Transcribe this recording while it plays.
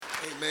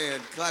Amen.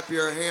 Clap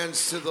your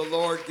hands to the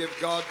Lord. Give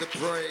God the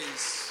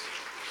praise.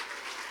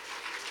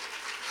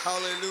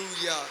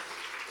 Hallelujah.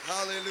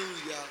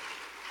 Hallelujah.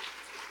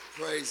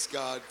 Praise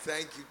God.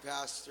 Thank you,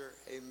 Pastor.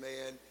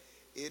 Amen.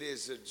 It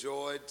is a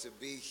joy to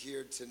be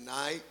here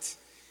tonight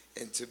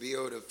and to be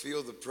able to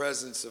feel the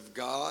presence of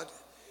God.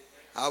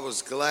 I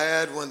was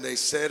glad when they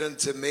said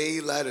unto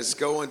me, let us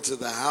go into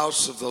the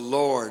house of the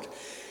Lord.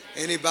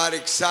 Anybody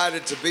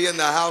excited to be in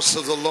the house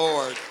of the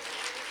Lord?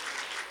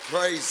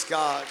 Praise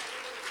God.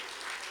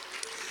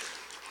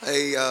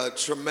 A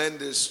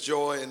tremendous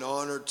joy and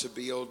honor to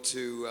be able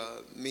to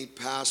meet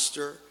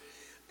Pastor,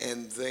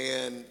 and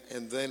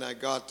then I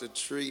got the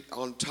treat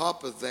on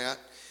top of that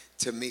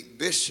to meet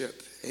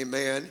Bishop.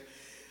 Amen.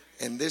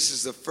 And this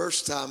is the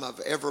first time I've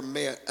ever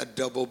met a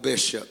double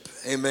bishop.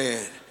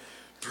 Amen.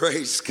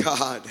 Praise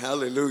God.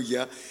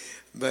 Hallelujah.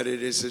 But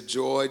it is a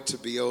joy to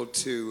be able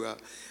to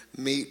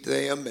meet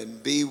them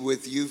and be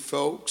with you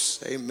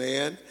folks.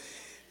 Amen.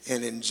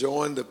 And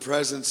enjoying the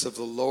presence of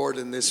the Lord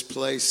in this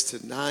place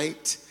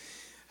tonight.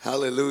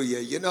 Hallelujah.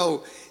 You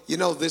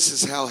know, this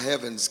is how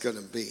heaven's going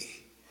to be.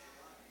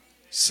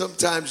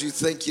 Sometimes you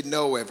think you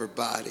know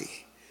everybody,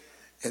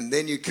 and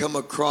then you come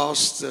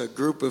across a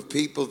group of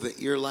people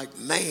that you're like,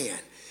 man,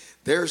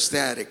 there's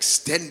that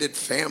extended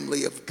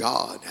family of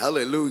God.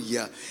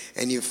 Hallelujah.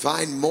 And you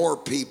find more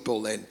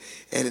people, and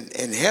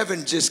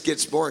heaven just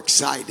gets more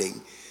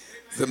exciting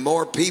the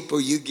more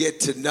people you get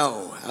to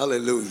know.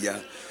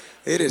 Hallelujah.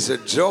 It is a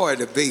joy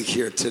to be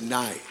here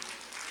tonight.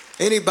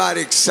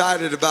 Anybody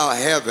excited about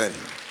heaven?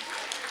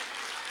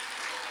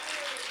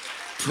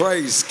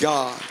 Praise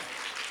God.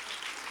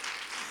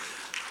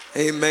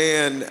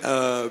 Amen.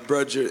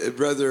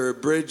 Brother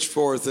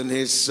Bridgeforth and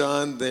his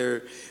son,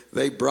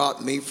 they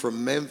brought me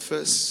from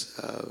Memphis.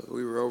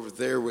 We were over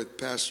there with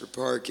Pastor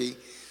Parkey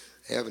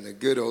having a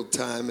good old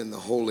time in the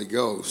Holy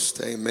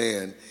Ghost.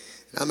 Amen.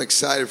 And I'm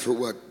excited for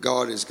what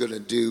God is going to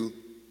do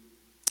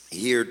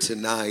here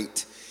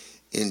tonight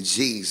in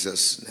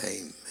Jesus'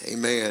 name.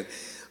 Amen.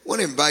 I want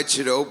to invite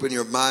you to open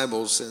your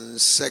Bibles in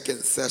 2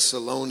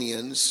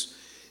 Thessalonians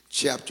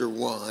chapter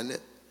 1.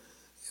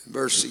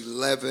 Verse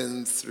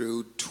 11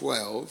 through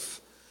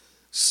 12,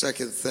 2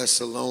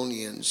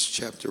 Thessalonians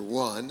chapter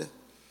 1,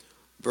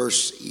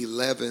 verse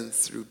 11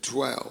 through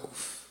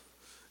 12.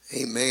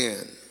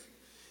 Amen.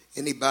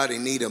 Anybody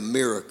need a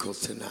miracle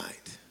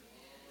tonight?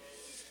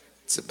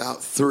 It's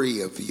about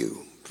 3 of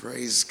you.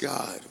 Praise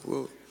God.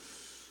 Well,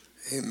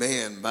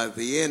 amen. By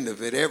the end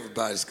of it,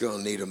 everybody's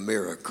going to need a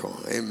miracle.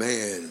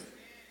 Amen.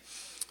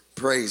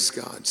 Praise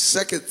God.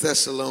 2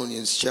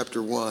 Thessalonians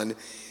chapter 1.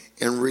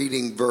 And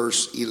reading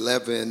verse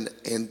 11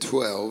 and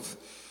 12.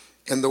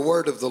 And the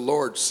word of the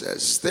Lord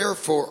says,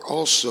 therefore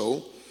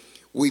also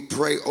we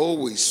pray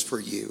always for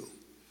you,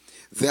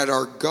 that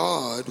our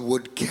God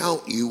would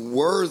count you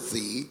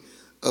worthy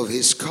of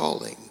his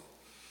calling,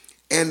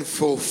 and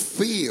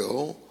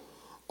fulfill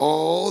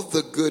all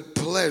the good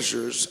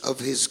pleasures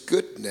of his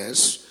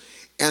goodness,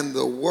 and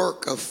the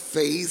work of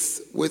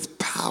faith with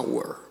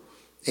power.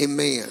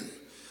 Amen.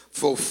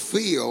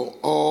 Fulfill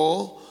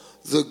all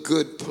the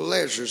good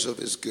pleasures of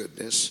his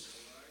goodness,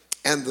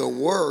 and the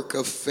work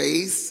of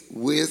faith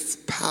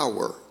with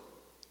power,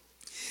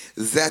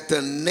 that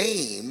the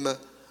name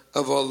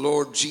of our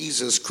Lord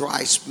Jesus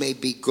Christ may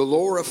be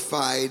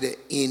glorified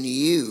in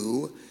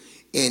you,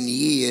 and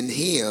ye in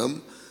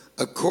him,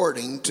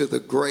 according to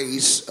the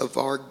grace of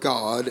our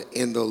God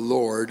and the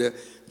Lord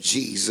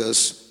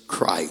Jesus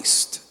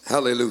Christ.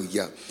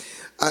 Hallelujah.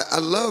 I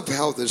love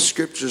how the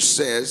scripture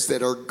says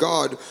that our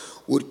God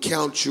would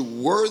count you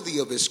worthy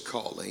of his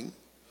calling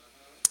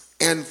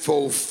and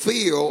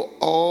fulfill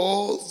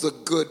all the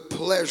good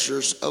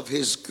pleasures of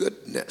his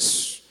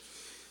goodness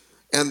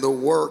and the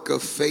work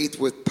of faith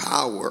with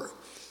power.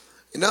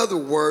 In other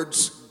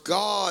words,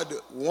 God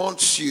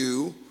wants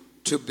you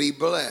to be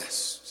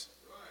blessed.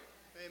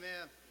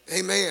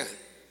 Amen. Amen.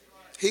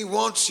 He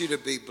wants you to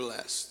be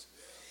blessed.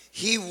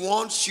 He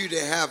wants you to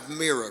have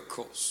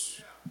miracles.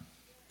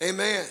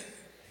 Amen.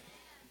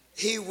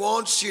 He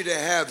wants you to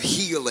have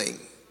healing.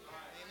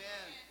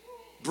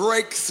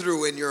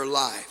 Breakthrough in your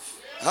life.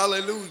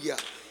 Hallelujah.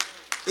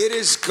 It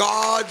is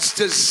God's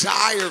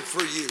desire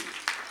for you.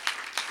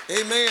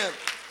 Amen.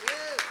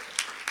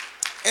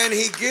 And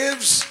he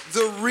gives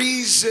the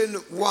reason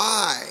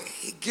why.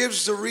 He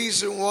gives the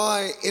reason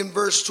why in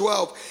verse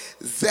 12,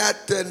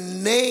 that the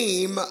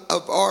name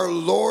of our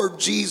Lord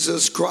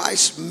Jesus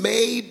Christ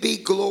may be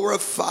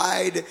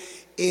glorified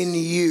in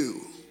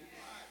you.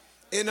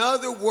 In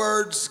other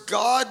words,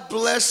 God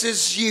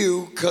blesses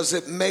you because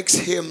it makes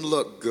him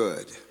look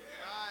good.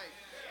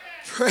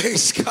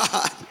 Praise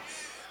God.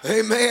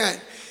 Amen.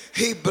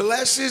 He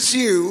blesses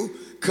you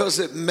because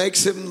it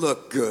makes him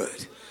look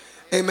good.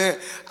 Amen.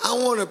 I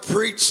want to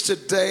preach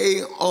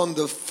today on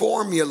the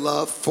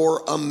formula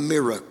for a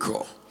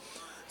miracle.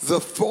 The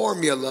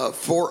formula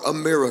for a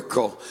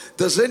miracle.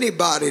 Does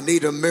anybody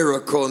need a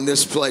miracle in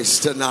this place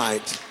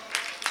tonight?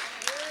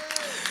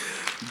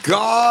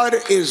 God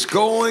is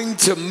going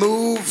to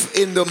move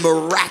in the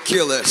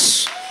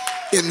miraculous.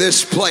 in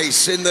this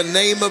place in the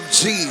name of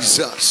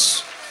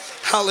Jesus.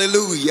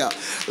 Hallelujah.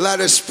 Let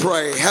us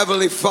pray.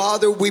 Heavenly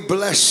Father, we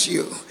bless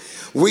you.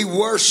 We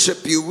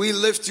worship you. We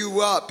lift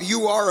you up.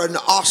 You are an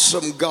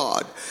awesome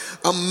God,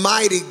 a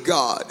mighty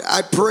God.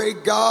 I pray,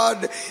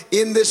 God,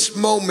 in this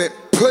moment,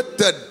 put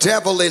the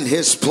devil in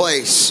his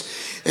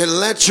place and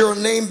let your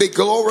name be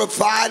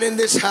glorified in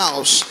this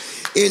house.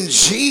 In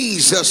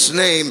Jesus'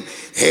 name,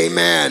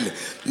 amen.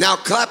 Now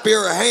clap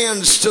your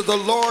hands to the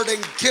Lord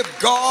and give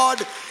God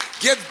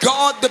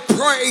the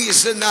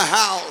praise in the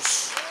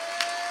house.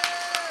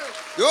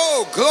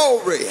 Oh,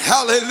 glory.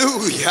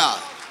 Hallelujah.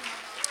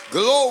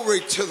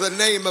 Glory to the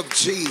name of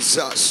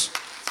Jesus.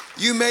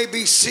 You may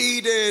be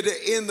seated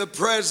in the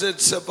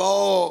presence of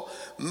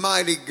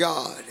Almighty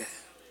God.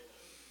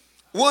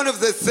 One of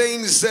the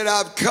things that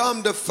I've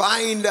come to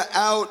find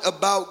out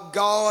about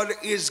God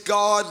is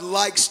God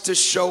likes to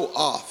show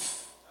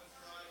off.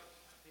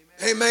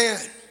 Amen.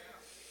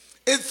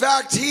 In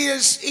fact,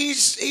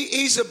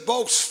 he's a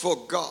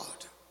boastful God.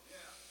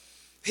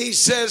 He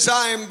says,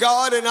 I am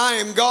God and I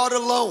am God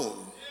alone.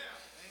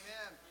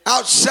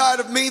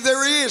 Outside of me,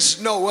 there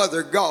is no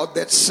other God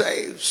that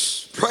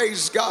saves.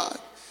 Praise God.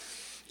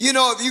 You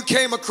know, if you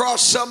came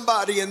across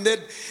somebody and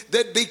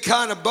they'd be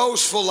kind of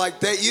boastful like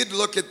that, you'd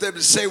look at them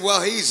and say,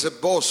 well, he's a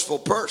boastful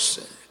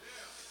person.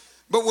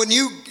 But when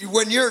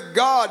you're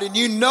God and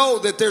you know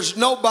that there's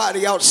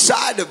nobody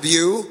outside of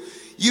you,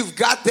 you've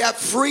got that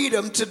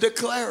freedom to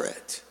declare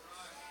it.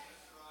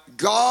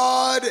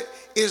 God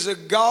is a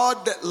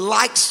God that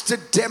likes to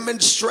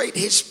demonstrate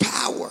his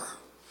power.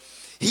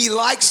 He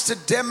likes to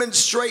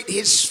demonstrate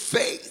his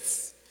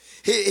faith,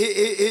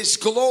 his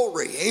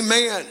glory.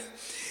 Amen.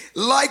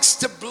 Likes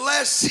to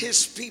bless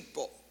his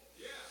people.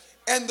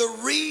 And the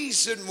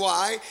reason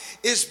why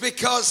is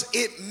because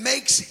it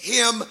makes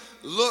him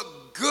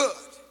look good.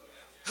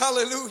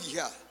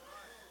 Hallelujah.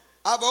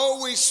 I've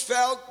always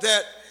felt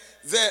that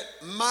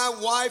my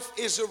wife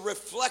is a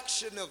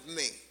reflection of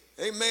me.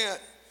 Amen.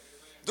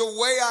 The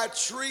way I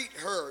treat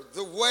her,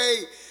 the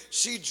way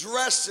she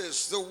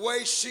dresses, the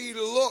way she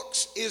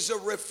looks is a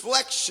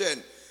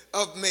reflection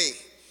of me.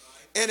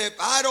 And if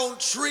I don't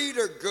treat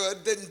her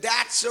good, then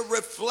that's a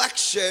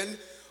reflection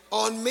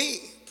on me.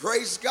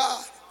 Praise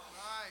God.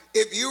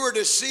 If you were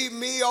to see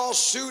me all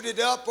suited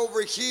up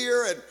over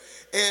here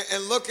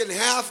and looking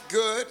half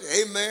good,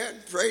 amen,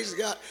 praise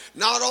God.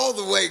 Not all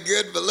the way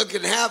good, but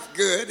looking half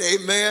good,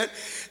 amen.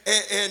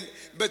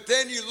 But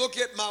then you look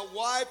at my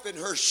wife and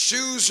her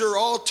shoes are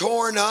all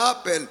torn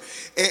up and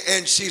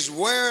she's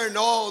wearing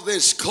all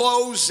this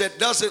clothes that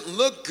doesn't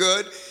look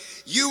good.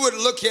 You would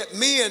look at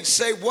me and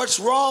say, what's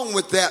wrong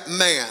with that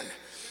man?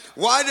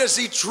 Why does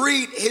he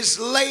treat his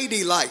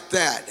lady like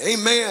that?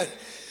 Amen.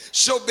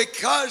 So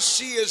because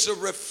she is a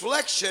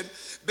reflection,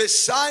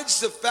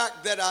 besides the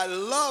fact that I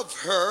love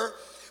her,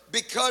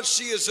 because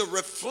she is a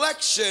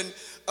reflection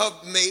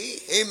of me,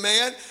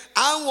 amen,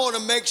 I want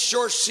to make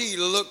sure she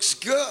looks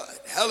good.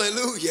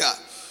 Hallelujah.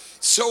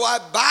 So I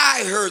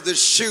buy her the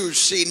shoes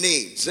she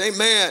needs,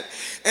 amen,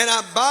 and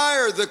I buy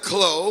her the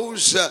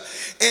clothes, and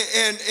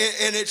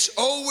it's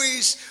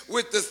always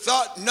with the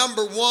thought,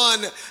 number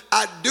one,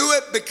 I do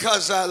it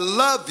because I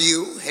love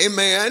you,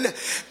 amen,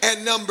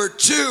 and number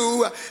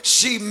two,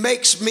 she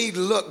makes me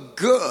look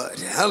good.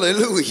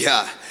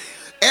 Hallelujah.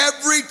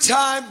 Every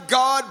time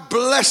God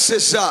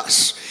blesses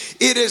us,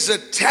 it is a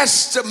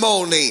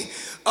testimony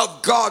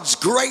of God's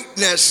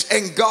greatness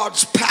and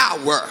God's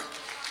power.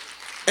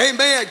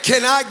 Amen.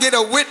 Can I get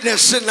a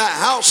witness in the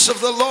house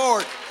of the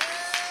Lord?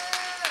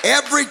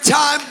 Every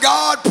time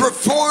God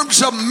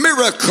performs a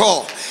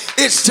miracle,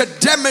 it's to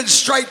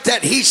demonstrate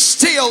that he's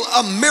still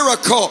a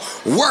miracle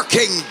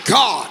working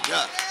God.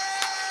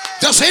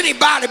 Does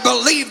anybody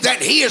believe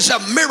that he is a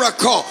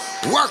miracle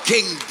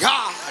working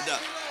God?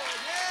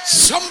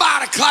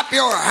 Somebody clap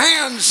your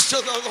hands to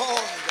the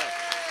Lord.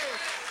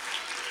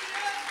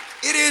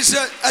 It is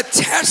a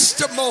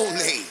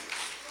testimony.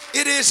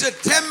 It is a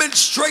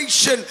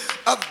demonstration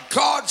of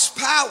God's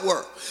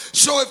power.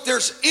 So if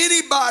there's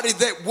anybody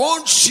that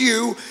wants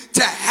you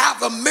to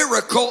have a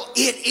miracle,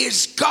 it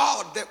is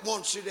God that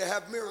wants you to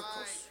have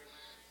miracles.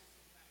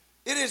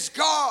 It is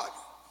God,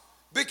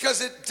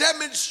 because it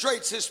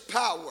demonstrates his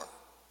power.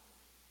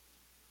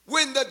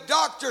 When the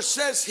doctor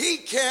says he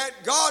can't,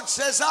 God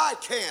says I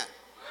can.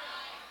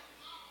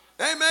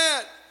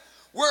 Amen.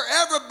 Where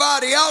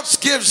everybody else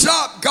gives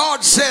up,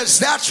 God says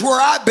that's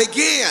where I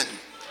begin.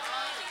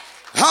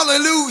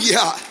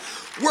 Hallelujah.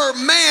 Where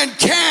man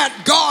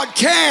can't, God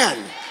can.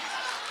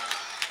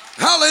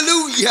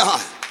 Hallelujah.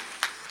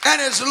 And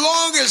as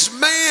long as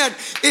man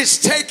is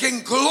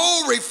taking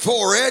glory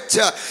for it,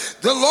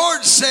 the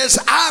Lord says,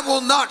 I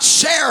will not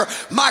share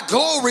my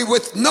glory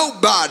with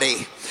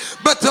nobody.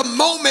 But the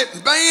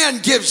moment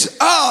man gives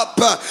up,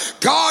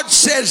 God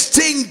says,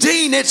 ding,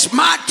 ding, it's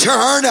my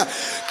turn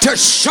to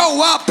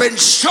show up and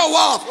show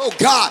off. Oh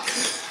God,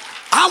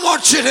 I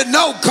want you to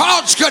know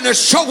God's going to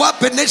show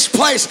up in this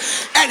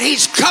place, and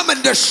he's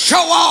coming to show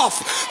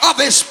off of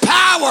his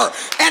power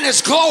and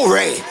his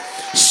glory.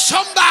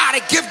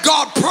 Somebody give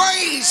God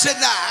praise in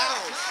the house.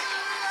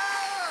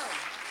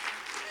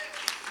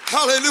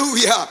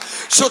 Hallelujah.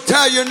 So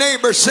tell your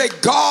neighbor, say,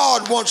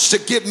 God wants to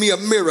give me a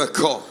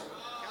miracle.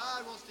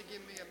 God wants to give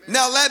me a miracle.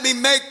 Now let me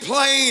make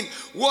plain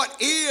what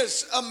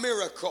is a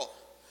miracle.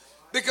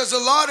 Because a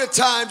lot of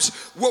times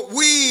what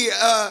we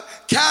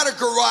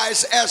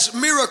categorize as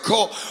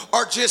miracle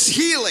are just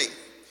healing.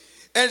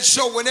 And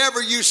so whenever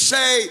you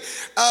say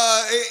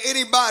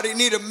anybody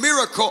need a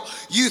miracle,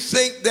 you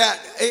think that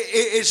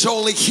it's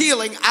only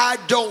healing. I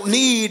don't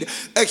need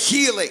a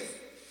healing.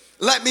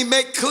 Let me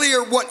make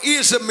clear what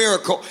is a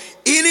miracle.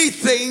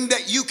 Anything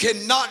that you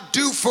cannot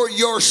do for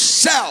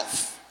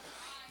yourself,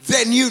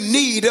 then you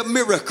need a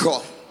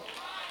miracle.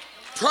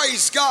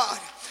 Praise God.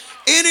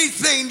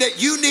 Anything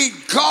that you need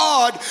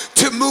God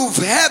to move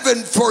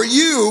heaven for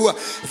you,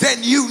 then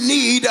you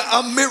need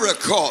a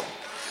miracle.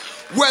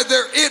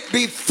 Whether it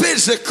be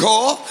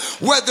physical,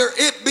 whether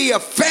it be a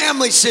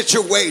family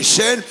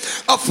situation,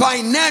 a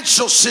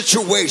financial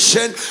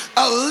situation,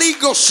 a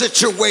legal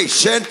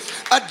situation,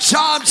 a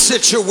job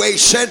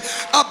situation,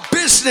 a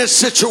business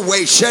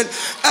situation,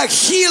 a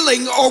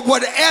healing or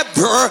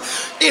whatever,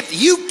 if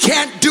you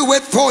can't do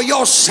it for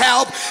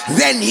yourself,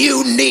 then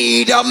you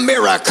need a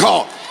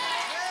miracle.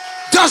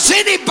 Does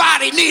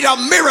anybody need a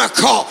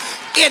miracle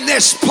in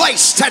this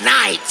place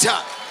tonight?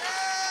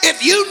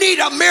 If you need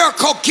a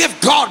miracle, give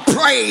God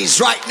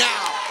praise right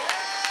now.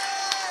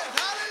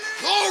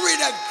 Glory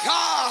to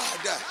God.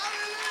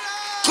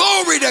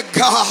 Glory to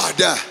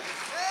God.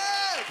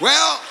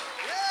 Well,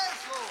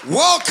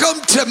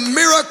 welcome to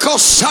Miracle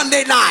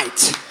Sunday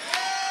night.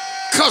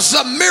 Because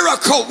the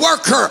miracle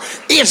worker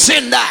is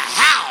in the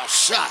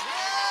house.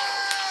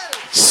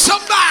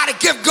 Somebody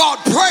give God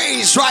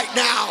praise right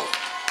now.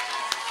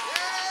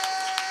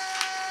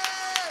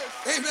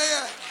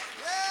 Amen.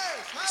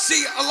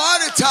 See, a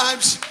lot of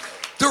times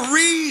the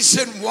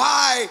reason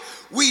why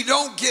we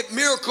don't get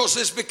miracles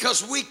is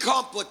because we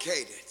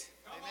complicate it.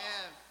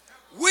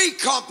 Amen. We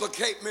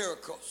complicate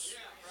miracles.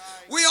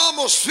 We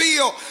almost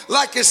feel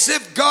like as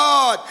if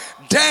God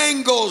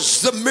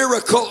dangles the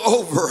miracle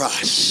over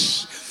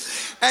us.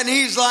 And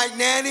he's like,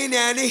 nanny,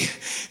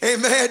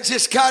 amen,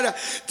 just kind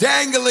of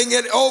dangling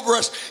it over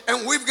us.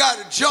 And we've got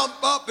to jump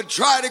up and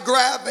try to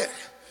grab it.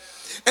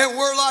 And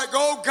we're like,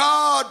 oh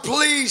God,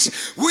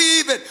 please.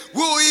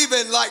 We'll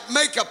even like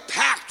make a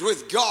pact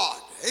with God.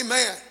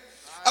 Amen.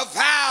 A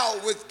vow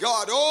with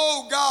God.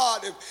 Oh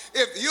God,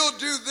 if you'll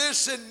do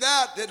this and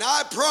that, then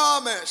I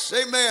promise.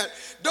 Amen.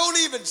 Don't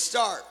even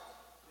start.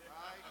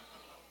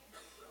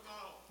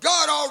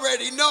 God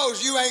already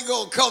knows you ain't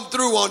going to come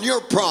through on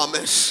your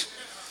promise.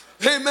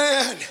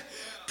 Amen.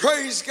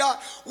 Praise God.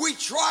 We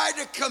try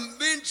to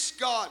convince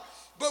God.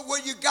 But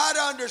what you got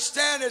to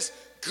understand is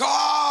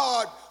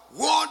God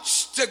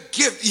wants to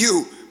give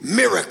you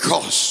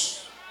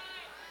miracles.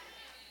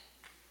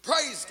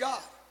 Praise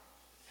God.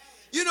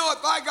 You know,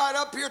 if I got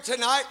up here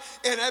tonight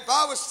and if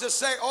I was to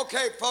say,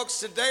 okay, folks,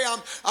 today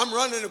I'm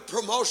running a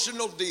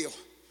promotional deal.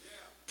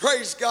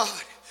 Praise God.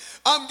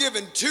 I'm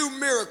giving 2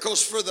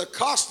 miracles for the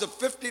cost of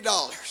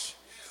 $50.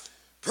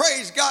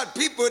 Praise God.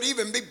 People would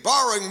even be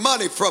borrowing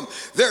money from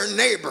their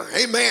neighbor.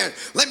 Amen.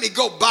 Let me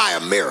go buy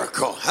a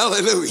miracle.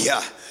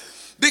 Hallelujah.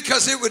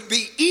 Because it would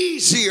be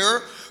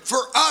easier for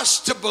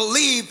us to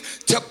believe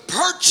to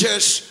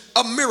purchase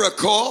a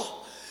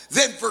miracle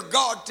than for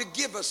God to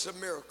give us a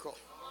miracle.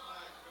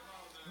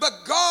 But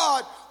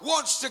God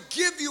wants to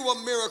give you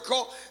a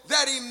miracle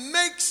that he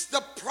makes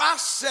the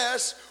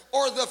process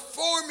or the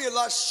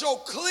formula so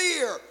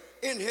clear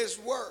in his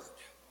word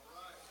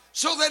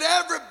so that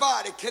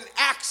everybody can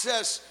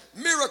access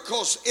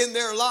miracles in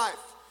their life.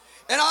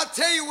 And I'll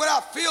tell you what I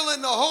feel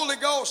in the Holy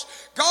Ghost.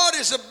 God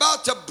is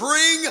about to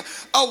bring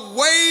a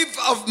wave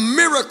of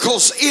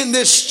miracles in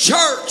this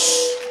church.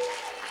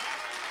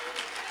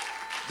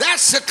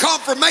 That's the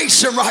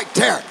confirmation right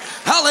there.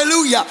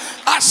 Hallelujah.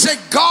 I said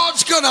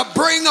God's going to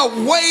bring a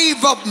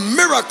wave of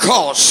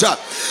miracles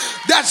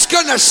that's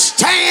going to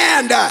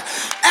stand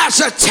as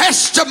a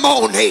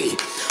testimony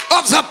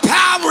of the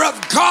power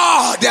of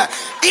God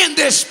in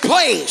this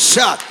place.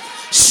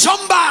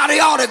 Somebody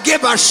ought to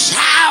give a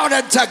shout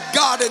unto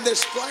God in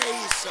this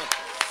place.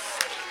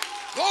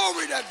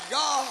 Glory to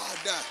God.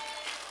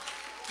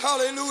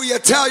 Hallelujah.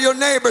 Tell your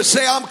neighbor,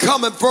 say, I'm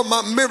coming for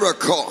my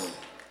miracle.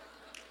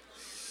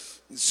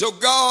 So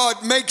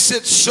God makes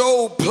it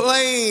so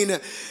plain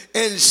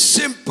and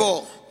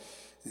simple.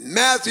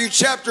 Matthew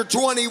chapter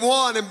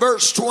 21 and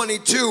verse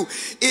 22,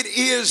 it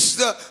is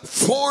the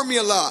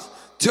formula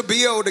to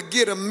be able to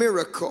get a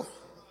miracle.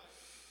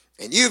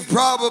 And you've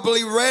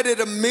probably read it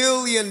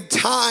 1,000,000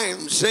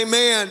 times,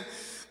 amen.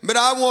 But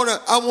I want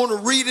to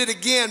read it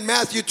again,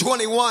 Matthew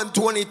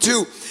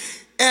 21:22.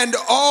 And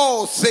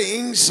all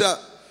things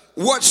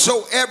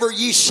whatsoever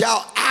ye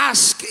shall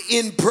ask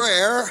in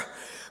prayer,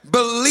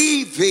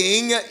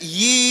 believing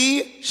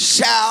ye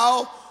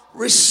shall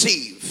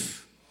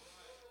receive.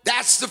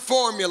 That's the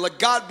formula.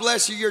 God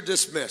bless you. You're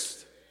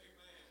dismissed.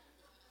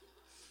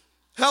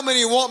 How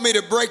many want me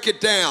to break it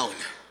down?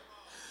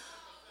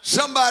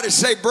 Somebody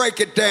say break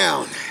it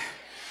down.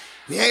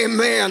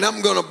 Amen. I'm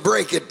going to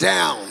break it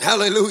down.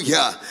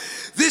 Hallelujah.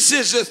 This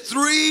is a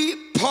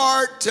 3-part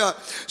part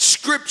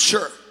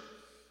scripture.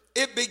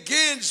 It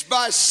begins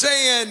by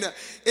saying,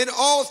 in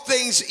all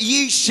things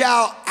ye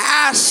shall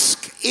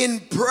ask in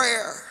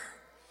prayer.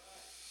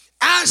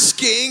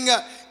 Asking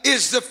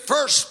is the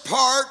first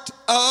part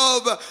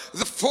of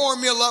the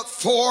formula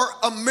for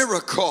a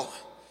miracle.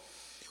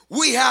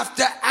 We have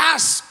to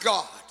ask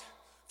God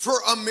for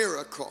a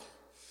miracle.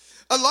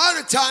 A lot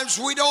of times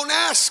we don't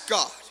ask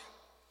God.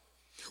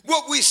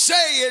 What we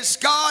say is,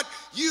 God,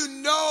 you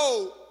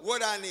know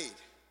what I need.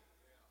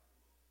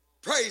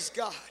 Praise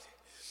God.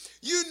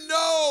 You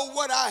know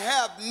what I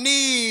have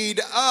need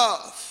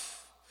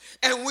of.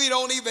 And we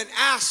don't even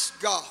ask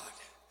God.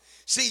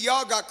 See,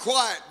 y'all got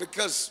quiet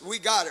because we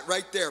got it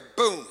right there.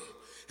 Boom.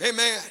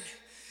 Amen.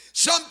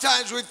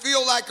 Sometimes we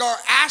feel like our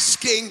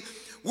asking,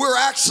 we're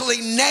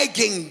actually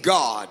nagging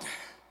God.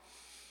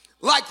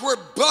 Like we're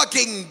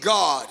bugging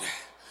God.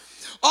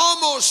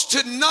 Almost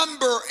to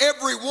number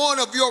every one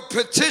of your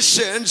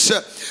petitions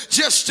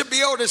just to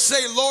be able to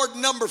say, Lord,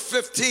 number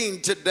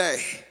 15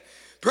 today.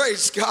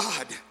 Praise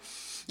God.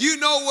 You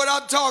know what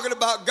I'm talking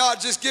about, God.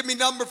 Just give me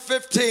number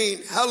 15.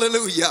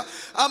 Hallelujah.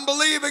 I'm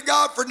believing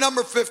God for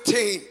number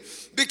 15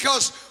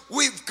 because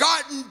we've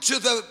gotten to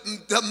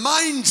the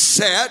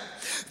mindset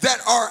that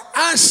our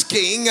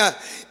asking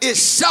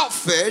is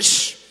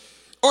selfish,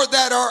 or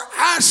that our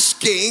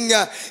asking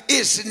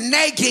is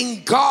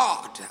nagging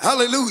God.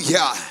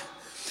 Hallelujah.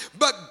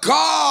 But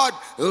God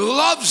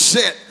loves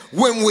it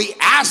when we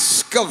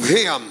ask of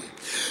him.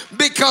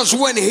 Because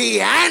when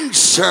he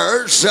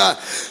answers,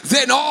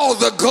 then all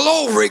the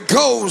glory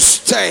goes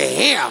to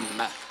him.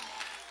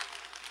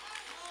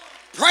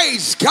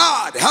 Praise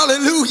God.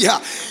 Hallelujah.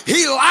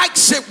 He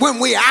likes it when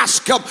we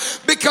ask him,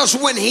 because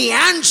when he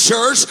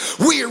answers,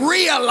 we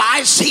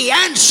realize he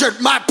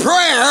answered my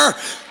prayer.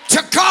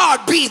 To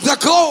God be the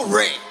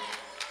glory.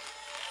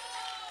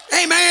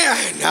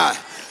 Amen.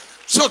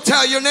 So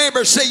tell your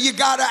neighbor, say, you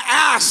got to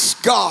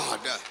ask God.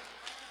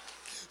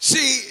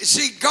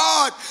 See,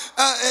 God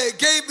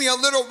gave me a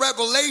little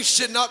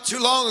revelation not too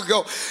long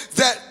ago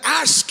that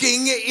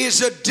asking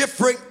is a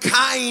different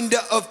kind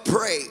of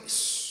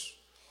praise.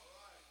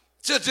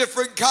 It's a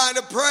different kind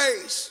of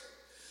praise.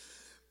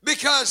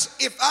 Because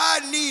if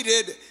I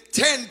needed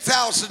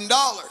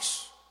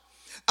 $10,000,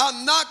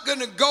 I'm not going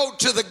to go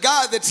to the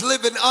guy that's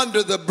living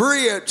under the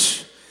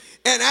bridge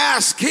and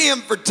ask him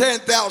for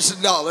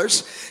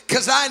 $10,000,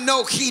 because I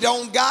know he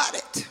don't got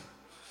it.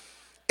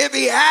 If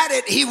he had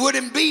it, he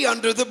wouldn't be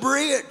under the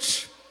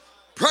bridge.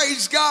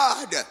 Praise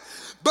God.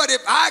 But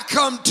if I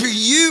come to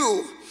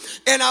you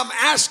and I'm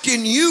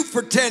asking you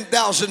for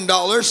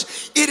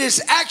 $10,000, it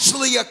is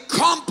actually a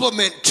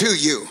compliment to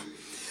you.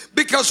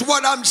 Because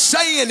what I'm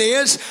saying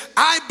is,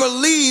 I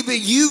believe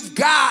you've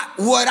got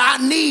what I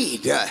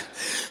need.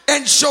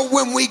 And so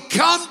when we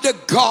come to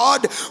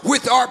God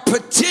with our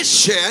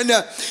petition,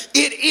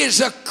 it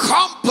is a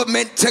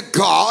compliment to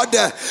God,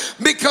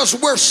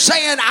 because we're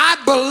saying, I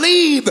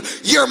believe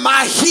you're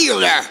my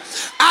healer.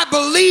 I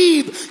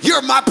believe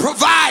you're my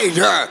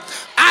provider.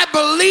 I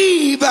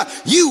believe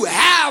you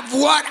have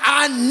what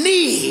I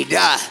need.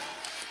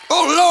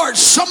 Oh Lord,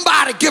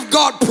 somebody give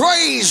God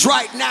praise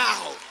right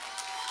now.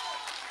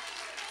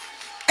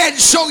 And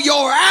so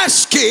your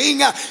asking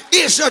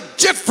is a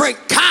different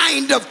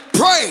kind of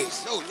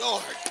praise. Oh,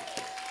 Lord.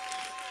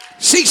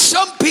 See,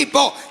 some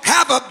people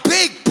have a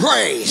big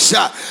praise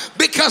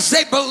because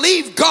they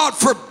believe God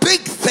for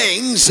big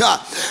things,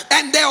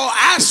 and they'll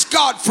ask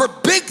God for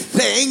big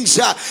things,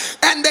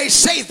 and they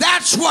say,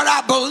 that's what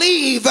I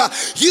believe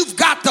you've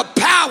got the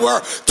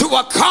power to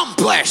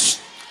accomplish.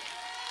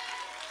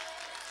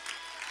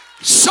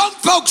 Some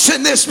folks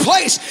in this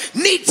place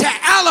need to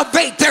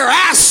elevate their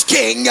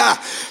asking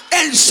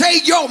and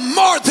say, you're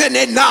more than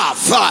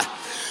enough.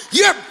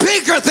 You're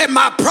bigger than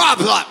my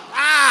problem.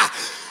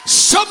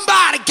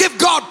 Somebody give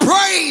God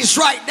praise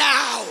right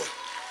now.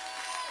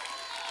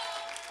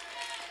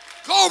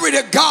 Glory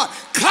to God.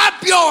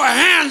 Clap your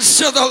hands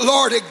to the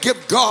Lord and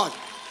give God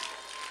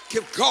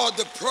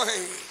the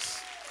praise.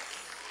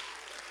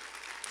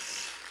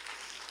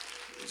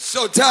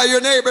 So tell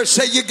your neighbor,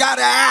 say, you got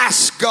to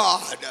ask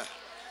God.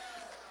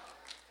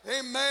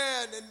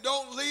 Amen. And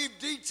don't leave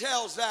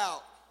details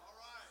out.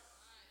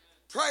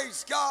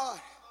 Praise God.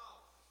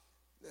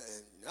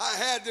 I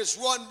had this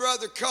one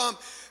brother come.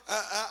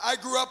 I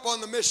grew up on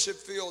the mission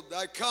field.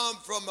 I come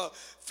from a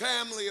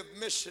family of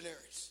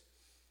missionaries.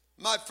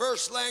 My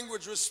first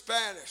language was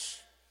Spanish.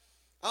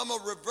 I'm a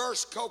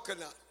reverse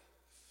coconut.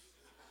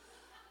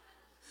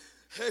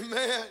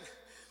 Amen.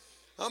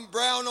 I'm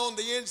brown on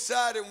the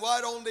inside and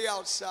white on the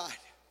outside.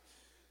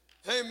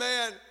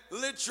 Amen.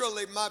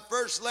 Literally, my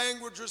first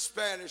language was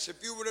Spanish.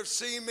 If you would have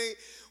seen me,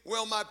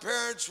 well, my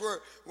parents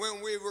were,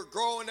 when we were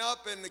growing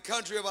up in the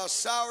country of El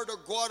Salvador,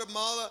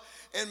 Guatemala,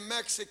 and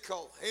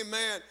Mexico.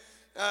 Amen.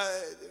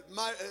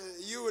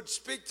 You would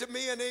speak to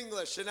me in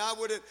English, and I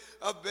would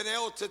have been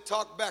able to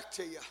talk back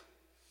to you.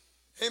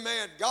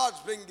 Amen.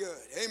 God's been good.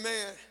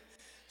 Amen.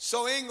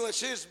 So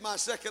English is my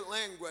second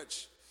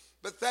language.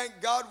 But thank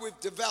God we've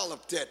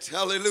developed it.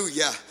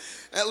 Hallelujah.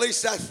 At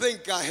least I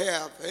think I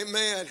have.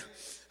 Amen.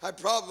 I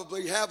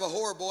probably have a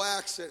horrible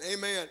accent.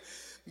 Amen.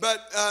 But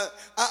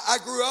I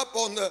grew up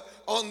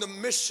on the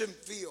mission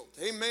field.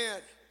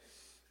 Amen.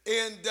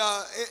 And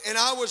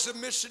I was a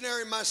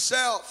missionary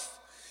myself.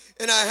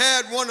 And I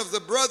had one of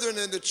the brethren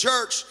in the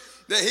church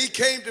that he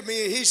came to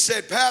me and he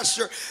said,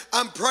 Pastor,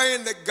 I'm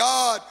praying that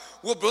God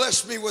will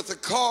bless me with a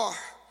car.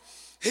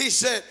 He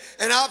said,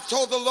 and I've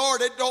told the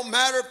Lord, it don't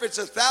matter if it's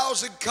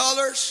 1,000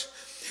 colors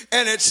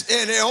and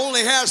it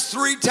only has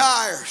 3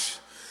 tires.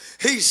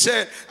 He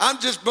said, I'm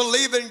just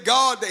believing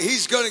God that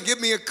he's going to give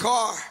me a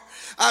car.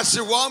 I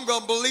said, well, I'm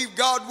going to believe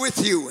God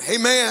with you.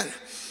 Amen.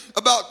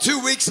 About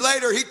 2 weeks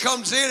later, he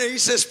comes in and he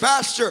says,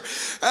 Pastor,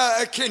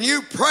 can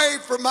you pray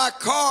for my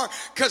car?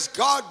 Because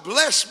God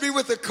blessed me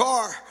with a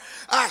car.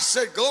 I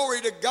said, glory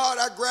to God.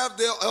 I grabbed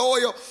the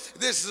oil.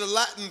 This is a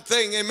Latin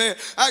thing, amen.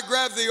 I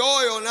grabbed the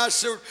oil and I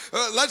said,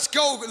 let's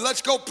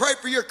go pray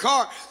for your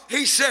car.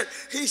 He said,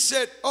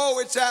 oh,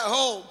 it's at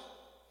home.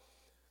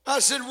 I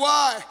said,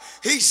 why?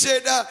 He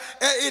said,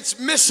 it's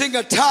missing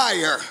a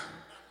tire.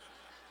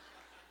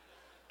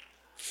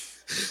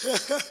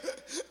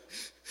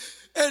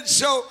 And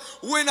so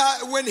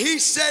when he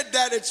said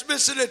that it's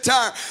missing a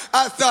tire,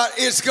 I thought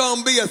it's going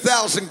to be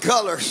 1,000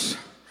 colors.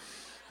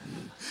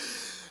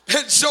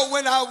 And so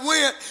when I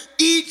went,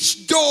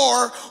 each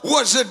door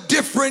was a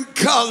different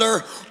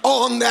color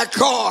on that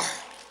car.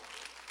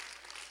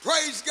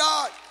 Praise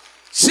God.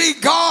 See,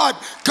 God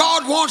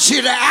wants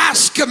you to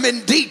ask him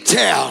in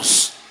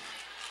details.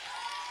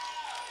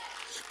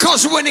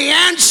 Because when he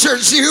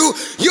answers you,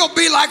 you'll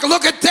be like,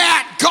 look at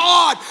that.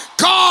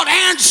 God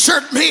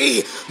answered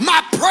me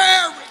my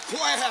prayer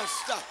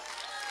request.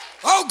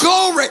 Oh,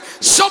 glory.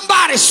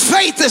 Somebody's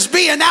faith is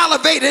being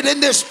elevated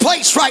in this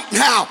place right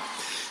now.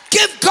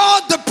 Give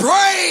God the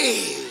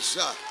praise.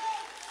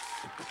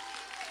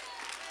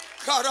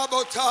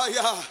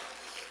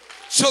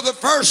 So the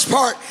first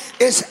part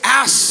is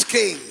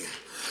asking.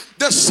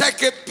 The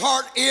second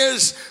part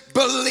is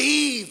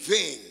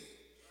believing.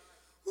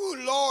 Oh,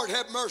 Lord,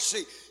 have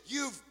mercy.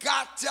 You've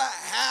got to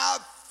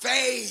have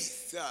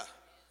faith.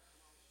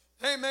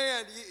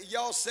 Amen.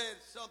 Y'all said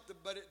something,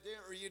 but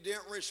you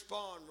didn't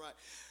respond right.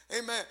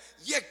 Amen.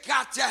 You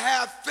got to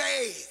have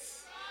faith.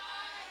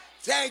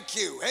 Thank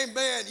you.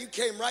 Amen. You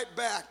came right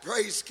back.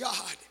 Praise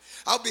God.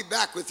 I'll be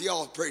back with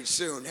y'all pretty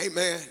soon.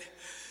 Amen.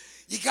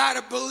 You got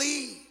to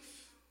believe.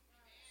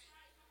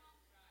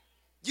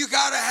 You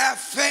got to have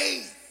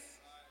faith.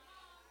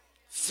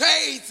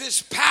 Faith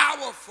is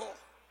powerful.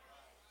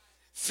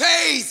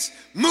 Faith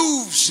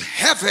moves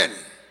heaven.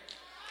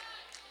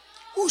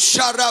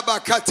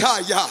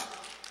 Usharabakataya.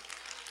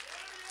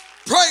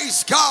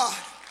 Praise God.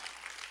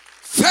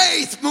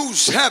 Faith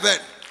moves heaven.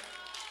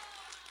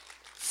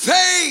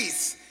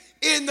 Faith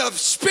in the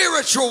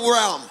spiritual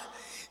realm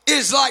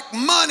is like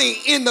money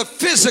in the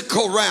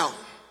physical realm.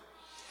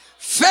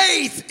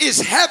 Faith is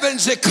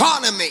heaven's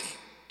economy.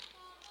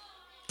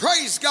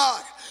 Praise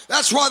God.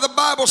 That's why the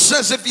Bible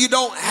says if you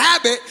don't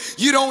have it,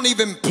 you don't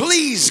even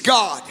please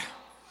God.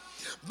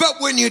 But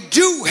when you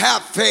do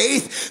have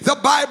faith, the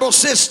Bible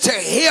says to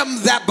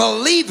him that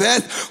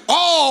believeth,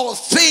 all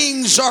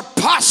things are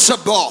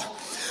possible.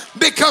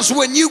 Because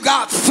when you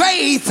got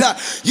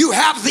faith, you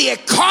have the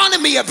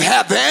economy of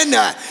heaven,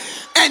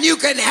 and you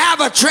can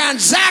have a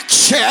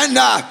transaction,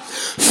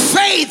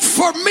 faith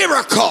for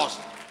miracles.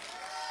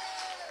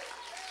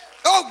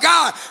 Oh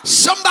God,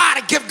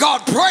 somebody give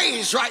God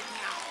praise right now.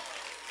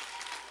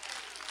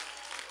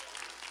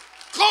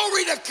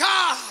 Glory to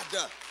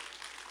God.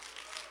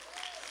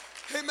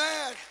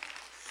 Amen.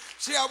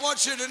 See, I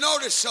want you to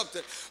notice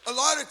something. A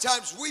lot of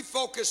times we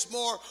focus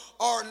more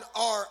on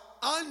our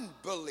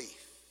unbelief.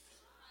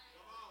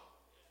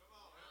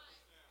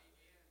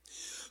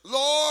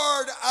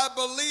 Lord, I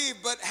believe,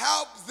 but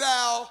help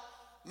thou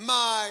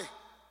my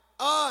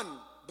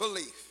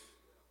unbelief.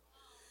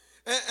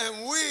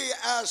 And we,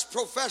 as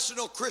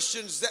professional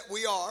Christians that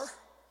we are,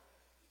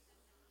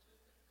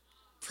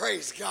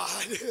 praise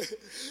God,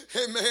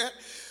 amen.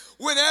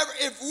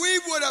 If we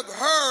would have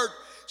heard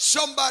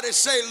somebody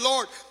say,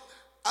 Lord,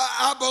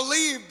 I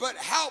believe, but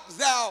help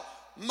thou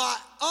my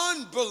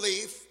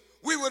unbelief,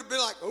 we would have been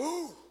like,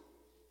 ooh,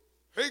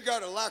 he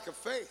got a lack of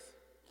faith.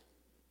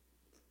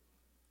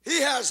 He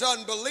has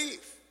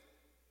unbelief.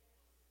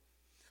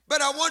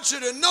 But I want you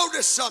to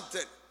notice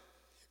something.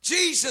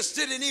 Jesus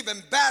didn't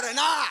even bat an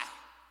eye.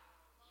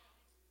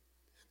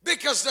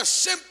 Because the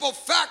simple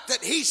fact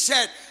that he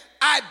said,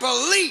 I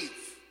believe,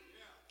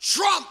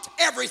 trumped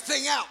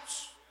everything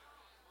else.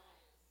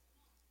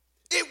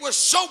 It was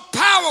so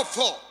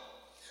powerful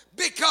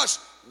because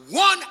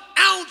 1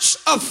 ounce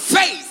of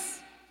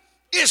faith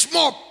is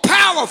more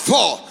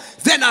powerful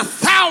than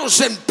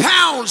 1,000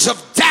 pounds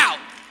of doubt.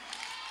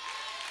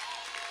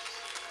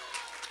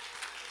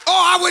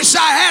 Oh, I wish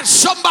I had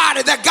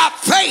somebody that got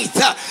faith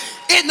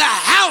in the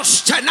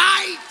house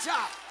tonight.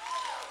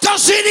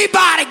 Does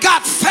anybody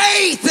got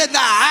faith in the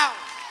house?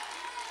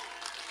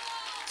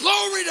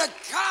 Glory to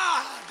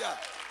God.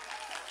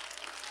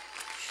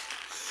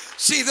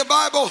 See, the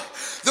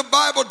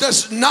Bible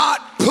does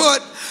not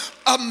put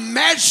a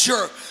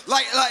measure.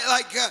 Like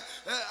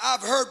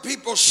I've heard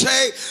people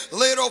say,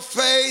 little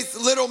faith,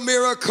 little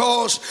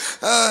miracles,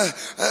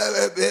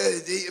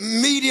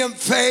 medium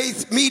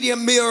faith,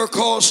 medium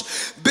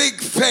miracles, big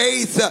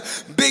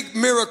faith, big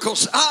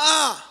miracles.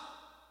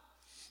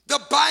 The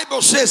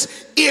Bible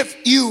says,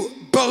 if you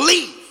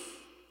believe.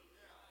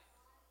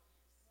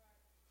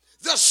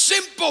 The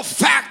simple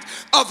fact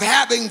of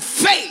having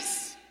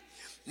faith,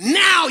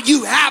 now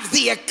you have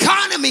the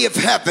economy of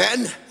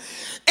heaven.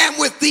 And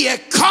with the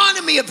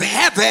economy of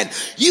heaven,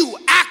 you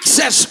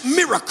access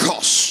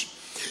miracles.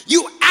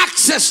 You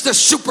access the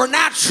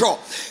supernatural.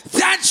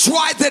 That's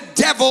why the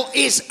devil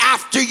is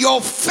after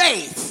your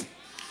faith.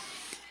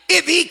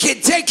 If he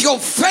can take your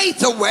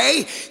faith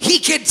away, he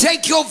can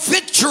take your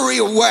victory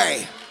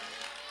away.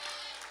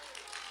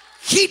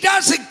 He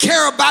doesn't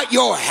care about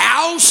your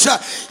house.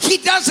 He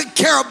doesn't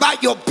care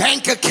about your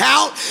bank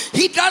account.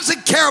 He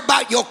doesn't care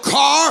about your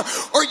car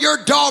or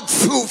your dog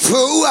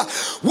foo-foo.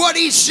 What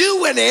he's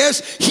doing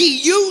is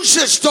he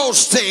uses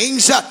those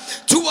things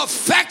to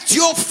affect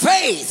your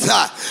faith.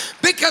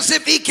 Because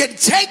if he can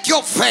take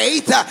your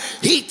faith,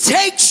 he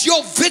takes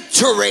your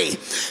victory.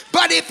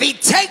 But if he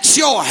takes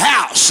your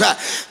house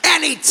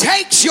and he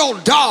takes your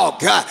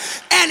dog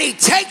and he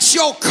takes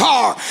your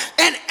car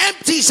and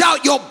empties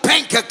out your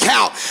bank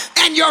account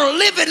and you're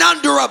living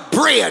under a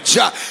bridge,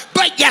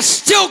 but you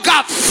still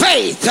got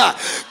faith,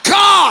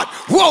 God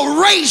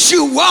will raise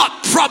you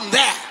up from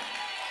there.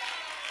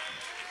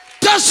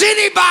 Does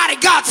anybody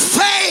got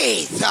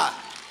faith?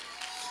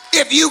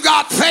 If you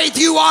got faith,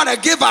 you ought to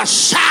give a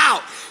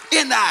shout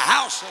in the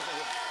house of the Lord.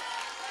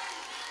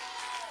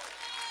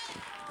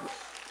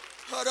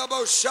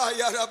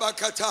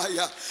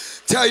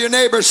 Tell your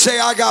neighbor, say,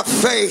 I got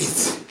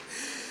faith.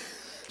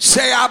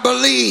 Say, I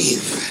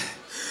believe.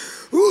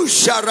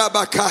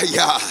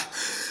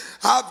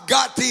 I've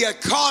got the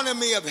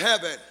economy of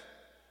heaven.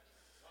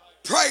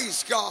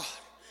 Praise God.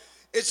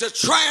 It's a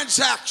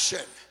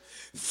transaction.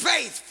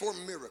 Faith for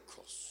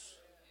miracles.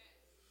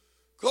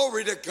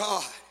 Glory to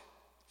God.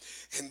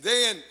 And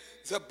then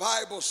the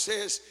Bible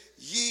says,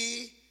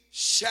 ye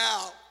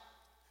shall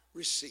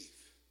receive.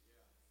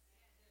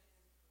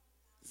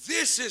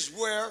 This is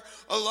where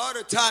a lot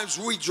of times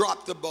we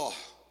drop the ball.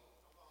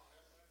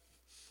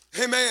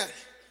 Amen.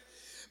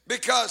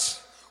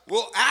 Because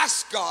we'll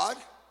ask God,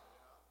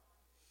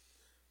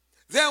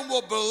 then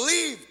we'll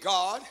believe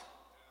God,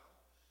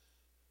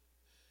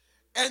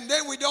 and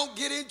then we don't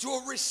get into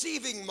a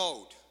receiving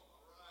mode.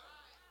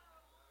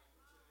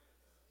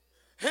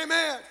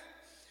 Amen.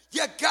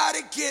 You got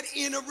to get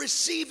in a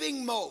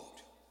receiving mode.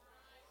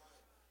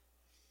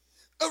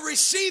 A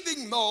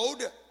receiving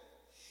mode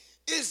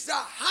is the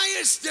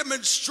highest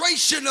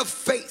demonstration of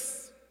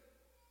faith.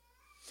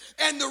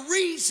 And the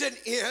reason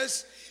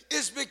is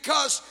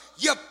because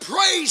you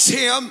praise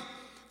him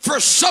for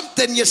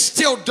something you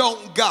still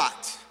don't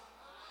got.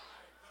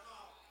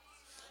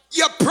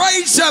 You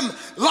praise him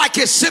like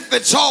as if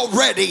it's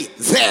already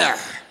there.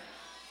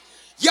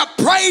 You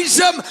praise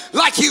him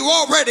like you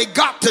already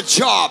got the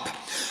job,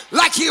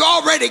 like you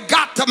already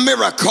got the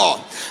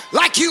miracle,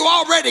 like you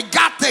already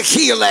got the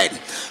healing,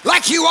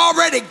 like you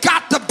already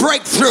got the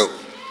breakthrough.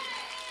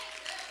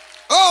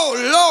 Oh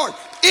Lord,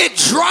 it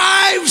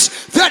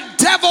drives the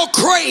devil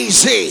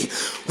crazy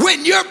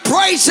when you're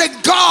praising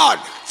God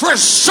for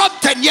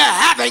something you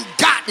haven't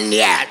gotten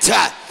yet.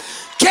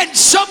 Can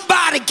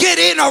somebody get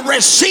in a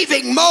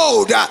receiving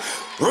mode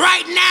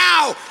right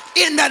now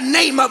in the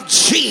name of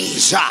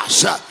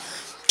Jesus?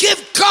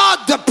 Give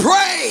God the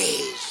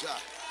praise.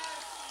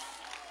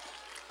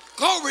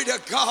 Glory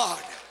to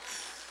God.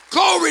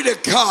 Glory to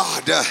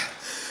God.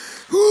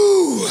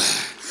 Ooh.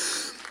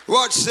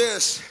 Watch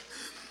this.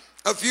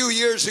 A few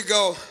years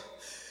ago,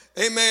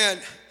 amen,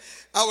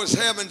 I was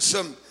having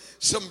some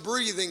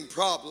breathing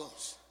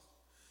problems.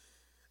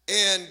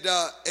 And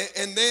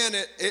then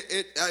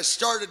I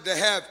started to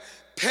have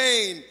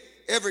pain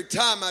every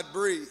time I'd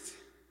breathe.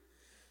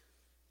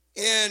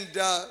 And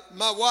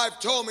my wife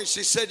told me,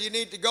 she said, you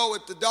need to go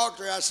with the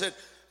doctor. I said,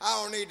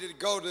 I don't need to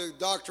go to the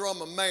doctor,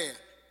 I'm a man.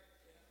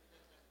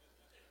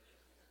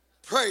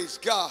 Praise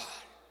God.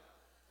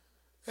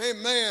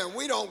 Amen.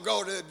 We don't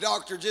go to the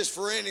doctor just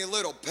for any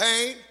little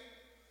pain.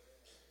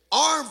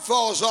 Arm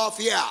falls off,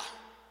 yeah.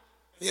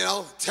 You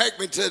know, take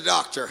me to the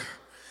doctor.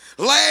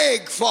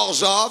 Leg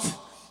falls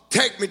off,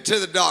 take me to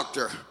the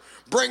doctor.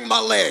 Bring my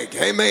leg,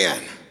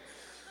 amen.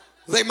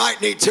 They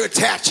might need to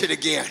attach it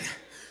again.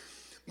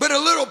 But a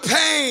little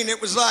pain, it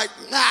was like,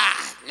 nah.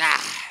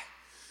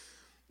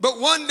 But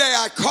one day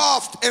I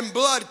coughed and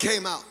blood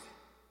came out.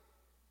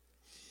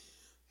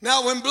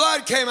 Now when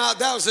blood came out,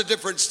 that was a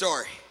different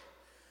story.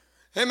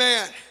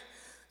 Amen.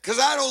 Because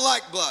I don't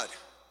like blood.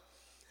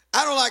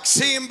 I don't like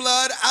seeing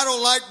blood. I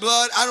don't like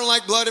blood. I don't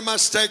like blood in my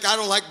steak. I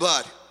don't like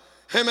blood.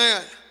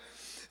 Amen.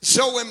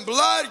 So when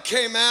blood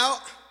came out,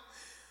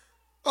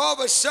 all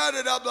of a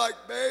sudden I'm like,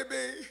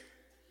 baby,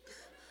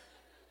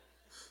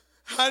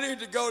 I need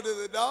to go to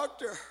the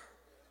doctor.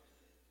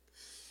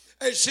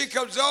 And she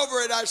comes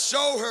over and I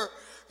show her.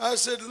 I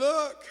said,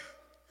 look,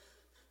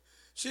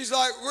 She's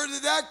like, where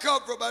did that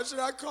come from? I said,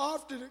 I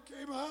coughed and it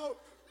came out.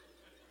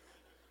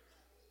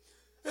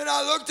 And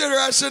I looked at her,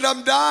 I said,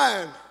 I'm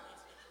dying.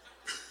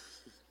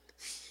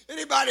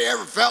 Anybody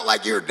ever felt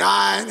like you're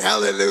dying?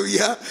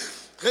 Hallelujah.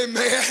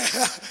 Amen.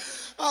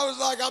 I was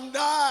like, I'm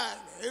dying.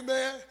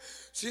 Amen.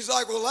 She's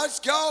like, well, let's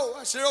go.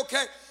 I said,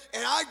 okay.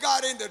 And I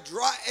got in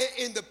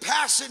the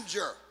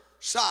passenger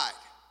side.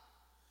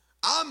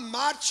 I'm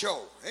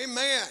macho.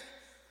 Amen.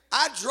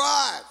 I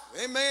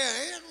drive. Amen.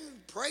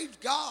 And praise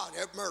God.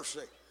 Have mercy.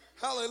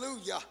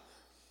 Hallelujah.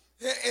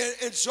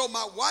 And so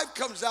my wife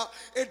comes out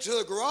into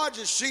the garage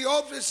and she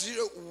opens it.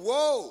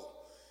 Whoa.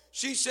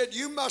 She said,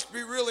 you must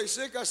be really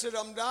sick. I said,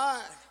 I'm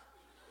dying.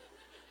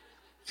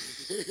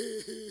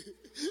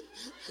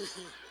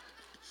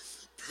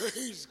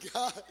 Praise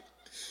God.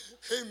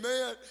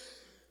 Amen.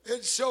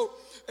 And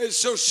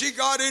so she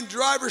got in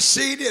driver's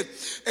seat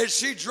and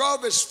she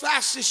drove as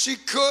fast as she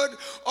could,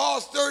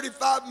 all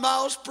 35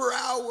 miles per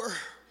hour.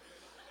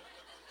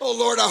 Oh,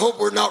 Lord, I hope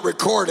we're not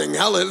recording.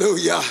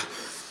 Hallelujah.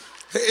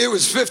 It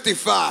was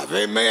 55.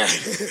 Amen.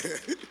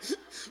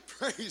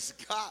 Praise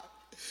God.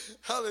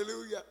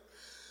 Hallelujah.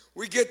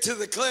 We get to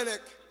the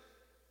clinic,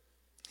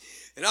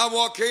 and I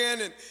walk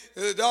in, and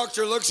the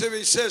doctor looks at me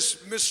and says,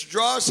 Mr.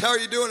 Dross, how are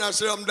you doing? I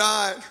said, I'm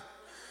dying.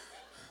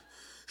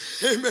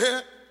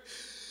 Amen.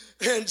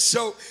 And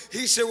so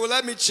he said, well,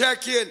 let me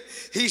check in.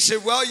 He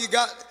said, well, you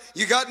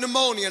got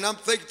pneumonia. And I'm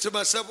thinking to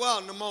myself,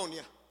 well,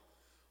 pneumonia.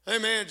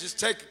 Amen. Just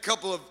take a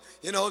couple of,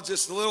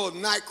 just a little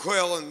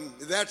NyQuil, and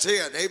that's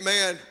it.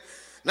 Amen.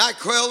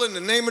 NyQuil in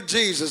the name of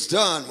Jesus,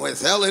 done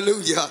with.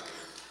 Hallelujah.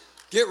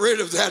 Get rid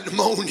of that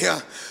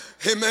pneumonia.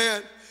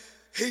 Amen.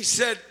 He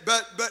said,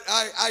 but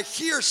I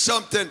hear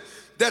something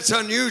that's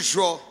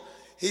unusual.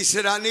 He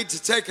said, I need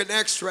to take an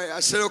x-ray.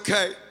 I said,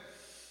 okay.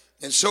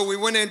 And so we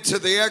went into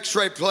the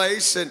x-ray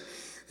place and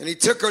he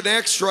took an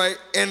x-ray,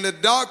 and the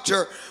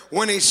doctor,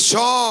 when he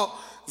saw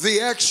the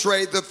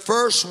x-ray, the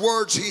first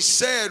words he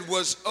said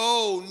was,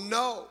 oh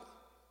no.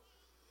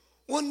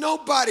 Well,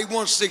 nobody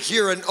wants to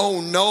hear an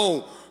oh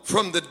no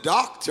from the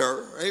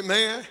doctor.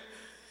 Amen.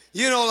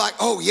 Like,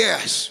 oh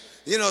yes,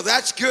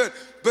 that's good.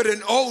 But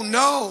an oh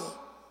no,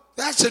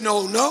 that's an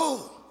oh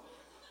no.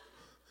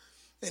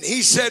 And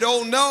he said,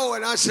 oh no.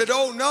 And I said,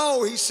 oh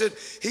no. He said,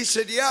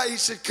 yeah. He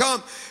said,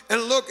 come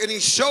and look. And he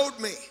showed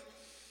me.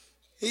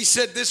 He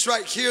said, this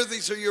right here,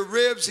 these are your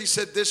ribs. He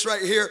said, this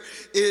right here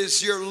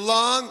is your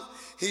lung.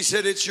 He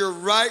said, it's your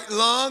right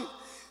lung.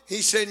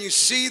 He said, you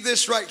see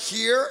this right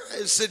here?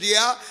 I said,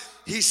 yeah.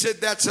 He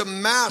said, that's a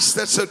mass,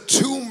 that's a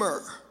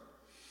tumor.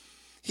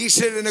 He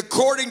said, and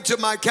according to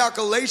my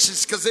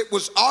calculations, because it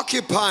was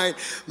occupying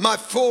my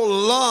full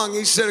lung,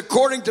 he said,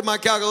 according to my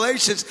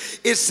calculations,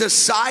 it's the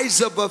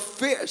size of a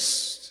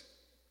fist.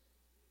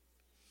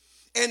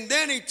 And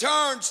then he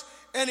turns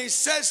and he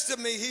says to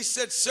me, he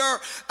said, sir,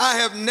 I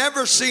have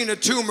never seen a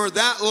tumor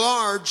that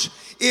large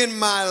in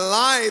my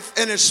life,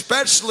 and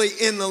especially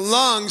in the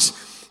lungs.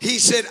 He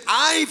said,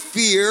 I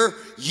fear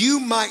you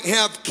might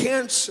have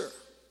cancer.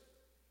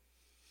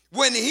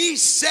 When he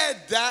said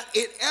that,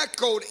 it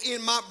echoed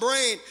in my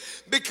brain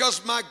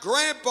because my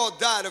grandpa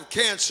died of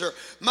cancer,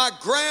 my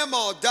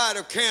grandma died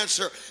of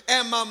cancer,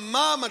 and my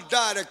mama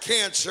died of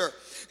cancer.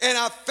 And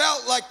I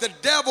felt like the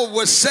devil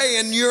was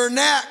saying, you're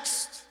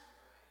next.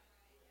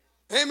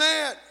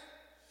 Amen.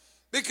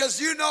 Because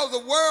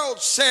the world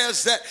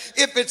says that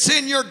if it's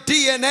in your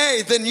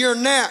DNA, then you're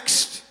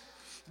next.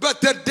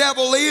 But the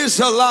devil is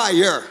a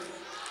liar.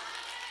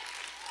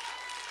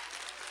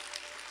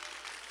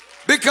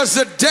 Because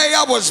the day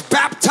I was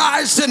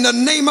baptized in the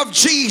name of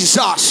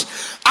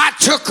Jesus, I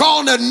took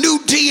on a new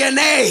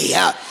DNA,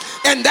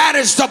 and that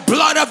is the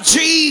blood of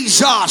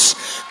Jesus.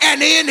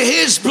 And in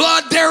his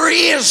blood there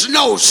is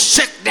no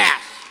sickness.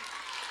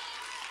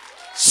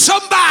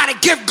 Somebody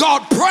give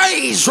God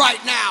praise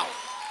right now.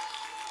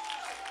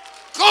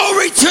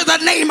 Glory to the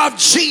name of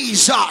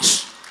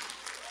Jesus.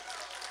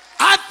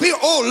 I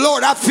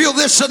feel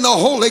this in the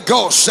Holy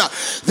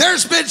Ghost.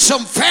 There's been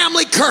some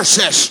family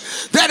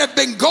curses that have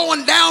been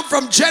going down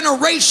from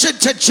generation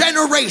to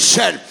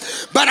generation.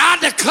 But I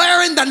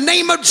declare in the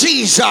name of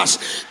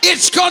Jesus,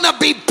 it's going to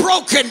be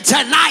broken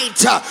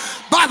tonight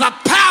by the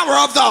power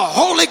of the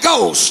Holy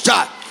Ghost.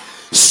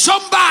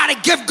 Somebody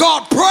give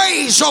God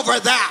praise over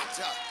that.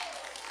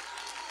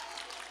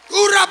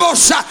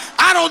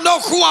 I don't know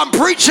who I'm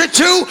preaching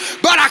to,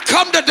 but I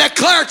come to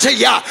declare to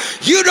you,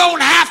 you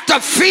don't have to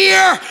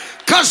fear,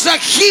 because the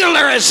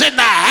healer is in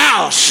the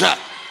house.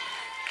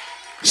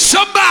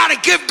 Somebody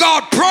give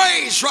God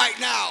praise right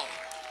now.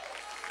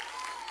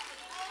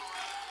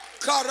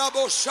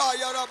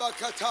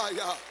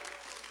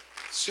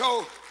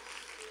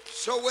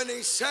 So when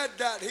he said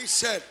that, he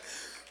said,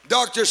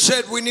 doctor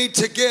said we need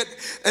to get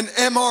an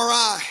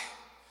MRI.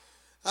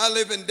 I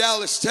live in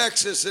Dallas,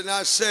 Texas, and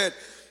I said,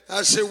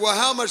 well,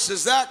 how much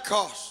does that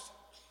cost?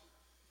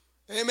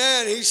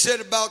 Amen. He said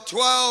about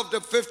 $1,200 to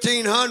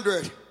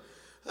 $1,500.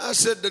 I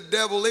said, the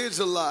devil is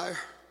a liar.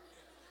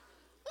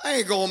 I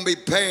ain't going to be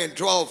paying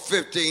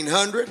 $1,200,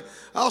 $1,500.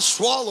 I'll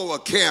swallow a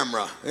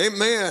camera.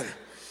 Amen.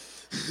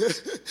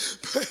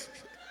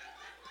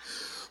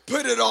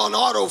 Put it on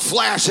auto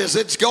flash as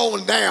it's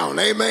going down.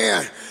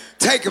 Amen.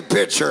 Take a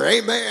picture.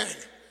 Amen.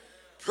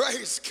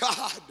 Praise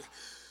God.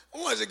 I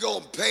wasn't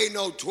going to pay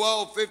no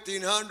 $1,200,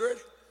 $1,500.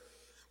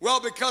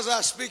 Well, because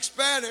I speak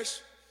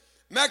Spanish,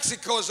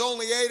 Mexico is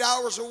only 8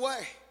 hours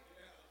away.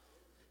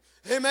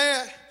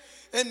 Amen.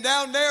 And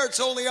down there it's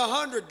only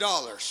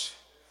 $100.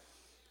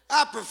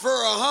 I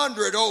prefer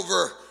 100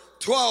 over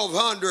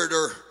 1,200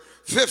 or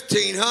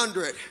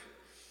 1,500.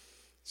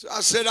 So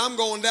I said, I'm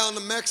going down to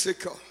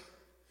Mexico.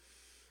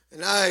 And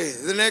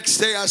the next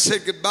day I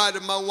said goodbye to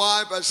my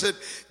wife. I said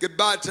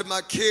goodbye to my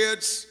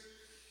kids.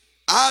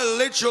 I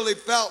literally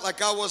felt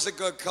like I wasn't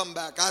going to come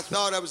back. I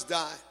thought I was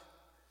dying.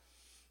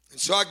 And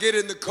so I get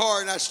in the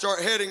car and I start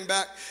heading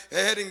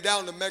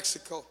down to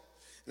Mexico.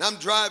 And I'm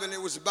driving.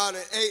 It was about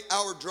an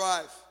 8-hour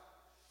drive.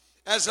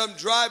 As I'm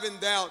driving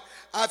down,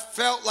 I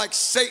felt like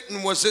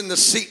Satan was in the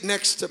seat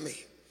next to me,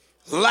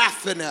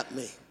 laughing at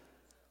me,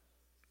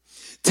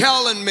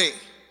 telling me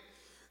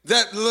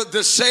that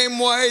the same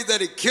way that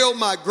he killed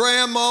my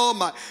grandma,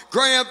 my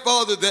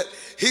grandfather, that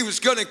he was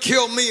going to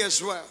kill me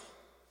as well.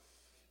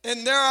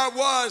 And there I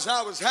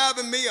was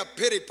having me a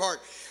pity party.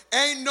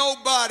 Ain't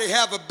nobody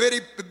have a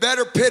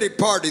better pity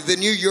party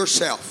than you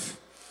yourself.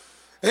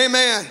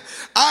 Amen.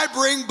 I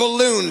bring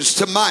balloons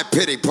to my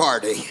pity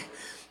party.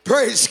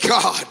 Praise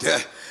God.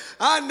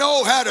 I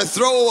know how to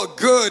throw a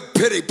good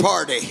pity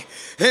party.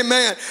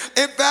 Amen.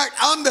 In fact,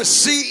 I'm the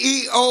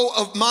CEO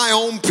of my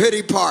own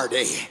pity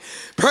party.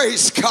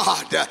 Praise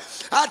God.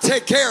 I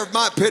take care of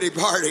my pity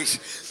parties.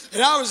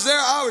 And I was there,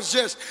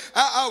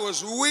 I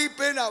was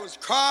weeping, I was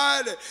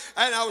crying,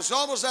 and I was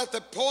almost at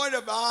the point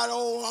of I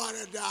don't want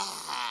to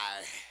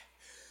die.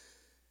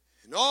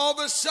 And all of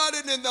a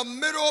sudden, in the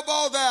middle of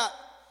all that,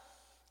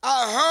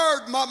 I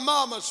heard my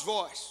mama's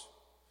voice.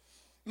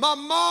 My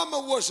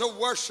mama was a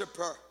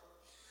worshiper.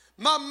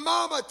 My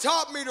mama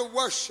taught me to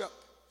worship.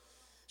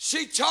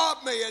 She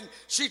taught me, and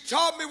she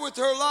taught me with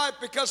her life,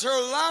 because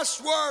her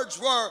last words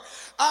were,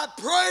 I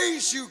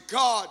praise you,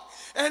 God,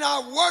 and I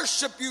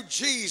worship you,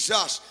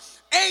 Jesus.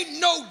 Ain't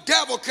no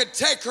devil could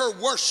take her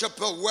worship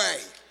away.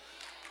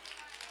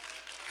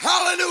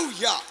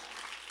 Hallelujah.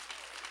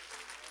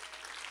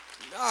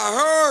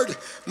 I heard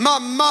my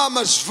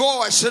mama's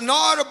voice, an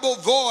audible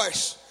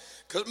voice.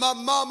 Because my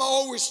mama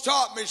always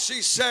taught me,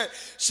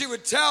 she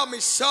would tell me,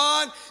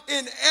 son,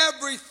 in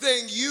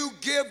everything you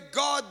give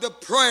God the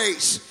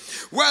praise.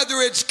 Whether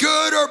it's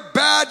good or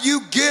bad,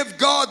 you give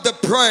God the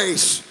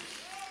praise.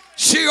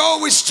 She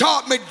always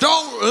taught me,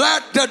 don't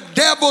let the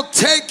devil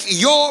take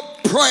your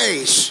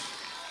praise.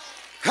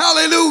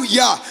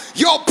 Hallelujah.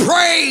 Your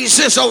praise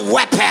is a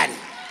weapon.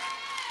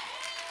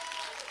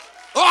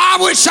 Oh, I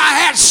wish I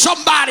had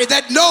somebody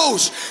that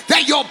knows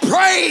that your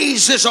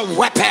praise is a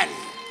weapon.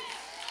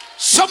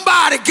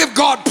 Somebody give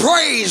God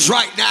praise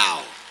right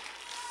now.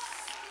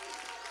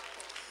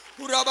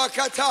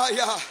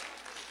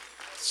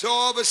 So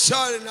all of a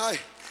sudden,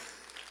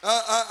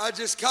 I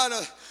just kind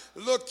of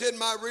looked in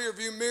my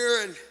rearview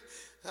mirror and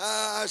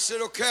I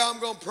said, okay, I'm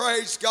going to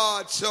praise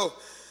God. So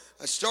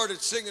I started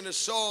singing a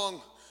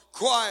song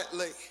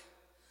quietly.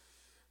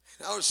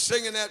 And I was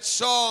singing that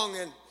song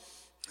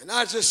and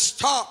I just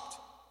stopped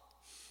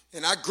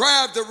and I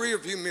grabbed the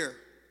rearview mirror.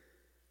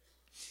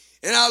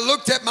 And I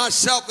looked at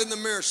myself in the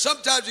mirror.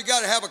 Sometimes you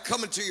got to have a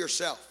coming to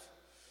yourself.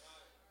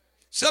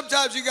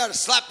 Sometimes you got to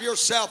slap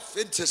yourself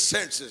into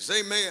senses.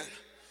 Amen.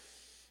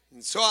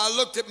 And so I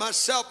looked at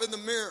myself in the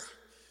mirror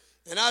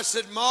and I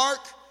said, Mark,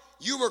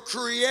 you were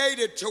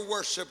created to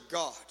worship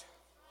God.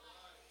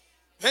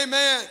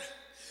 Amen.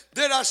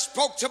 Then I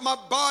spoke to my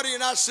body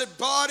and I said,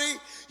 body,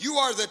 you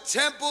are the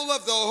temple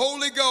of the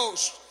Holy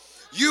Ghost.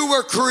 You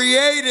were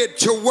created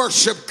to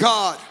worship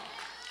God.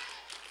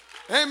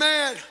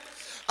 Amen.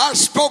 I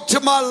spoke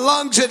to my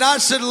lungs and I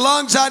said,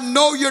 lungs, I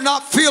know you're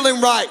not feeling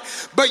right,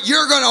 but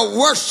you're going to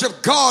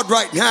worship God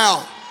right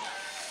now.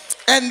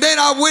 And then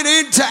I went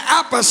into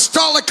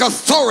apostolic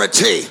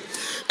authority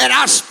and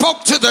I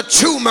spoke to the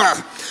tumor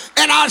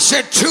and I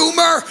said,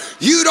 tumor,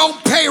 you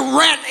don't pay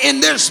rent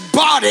in this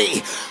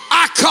body.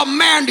 I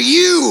command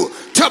you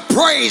to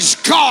praise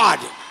God.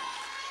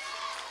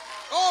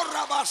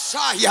 Oh,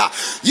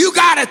 Rabasaya, you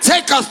got to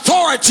take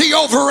authority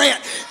over it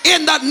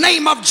in the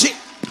name of Jesus.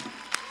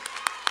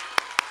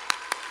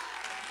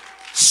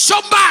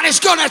 Somebody's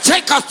going to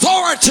take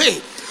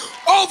authority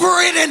over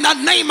it in the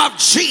name of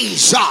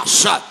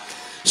Jesus.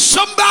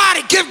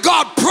 Somebody give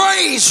God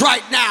praise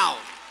right now.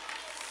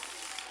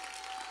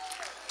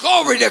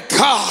 Glory to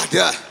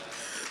God.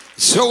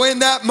 So in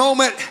that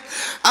moment,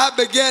 I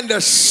began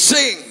to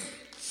sing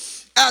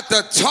at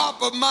the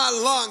top of my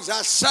lungs.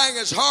 I sang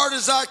as hard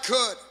as I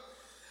could.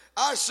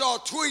 I saw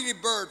Tweety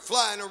Bird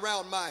flying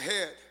around my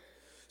head.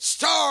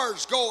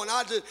 Stars going.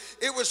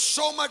 It was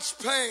so much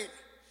pain.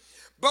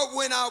 But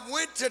when I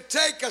went to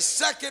take a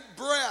second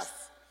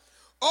breath,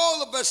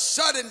 all of a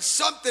sudden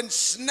something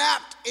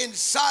snapped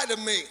inside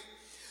of me.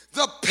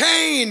 The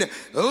pain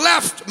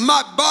left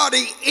my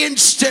body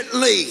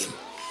instantly.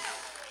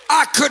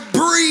 I could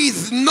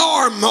breathe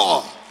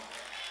normal.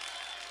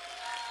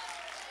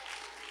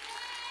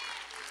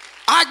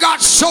 I I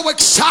got so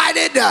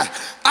excited,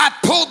 I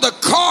pulled the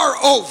car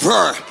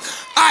over.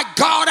 I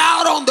got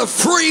out on the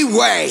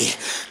freeway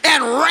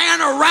and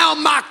ran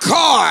around my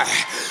car,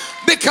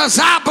 because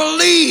I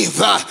believe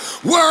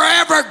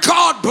wherever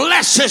God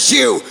blesses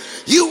you,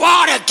 you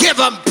ought to give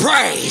him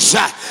praise.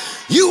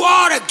 You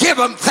ought to give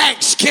him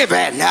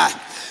thanksgiving.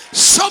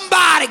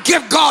 Somebody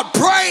give God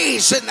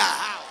praise in the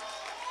house.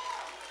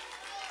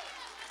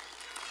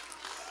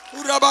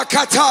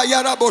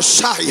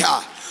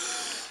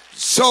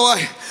 So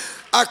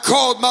I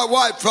called my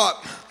wife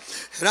up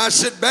and I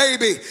said,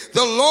 baby,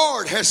 the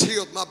Lord has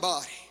healed my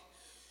body.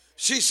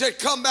 She said,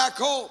 come back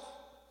home.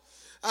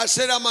 I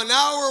said, I'm an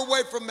hour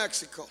away from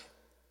Mexico.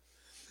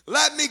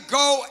 Let me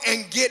go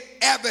and get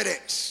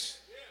evidence,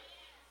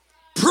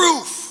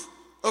 proof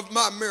of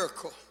my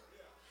miracle.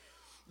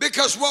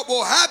 Because what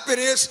will happen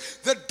is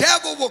the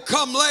devil will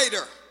come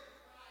later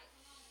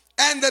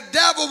and the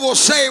devil will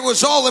say it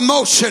was all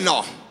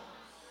emotional.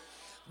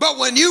 But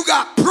when you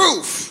got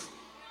proof,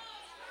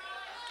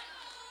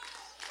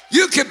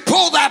 you can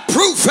pull that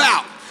proof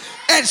out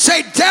and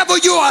say, devil,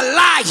 you're a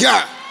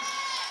liar,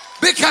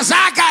 because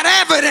I got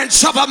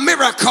evidence of a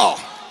miracle.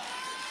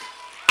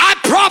 I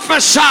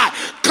prophesy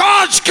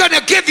God's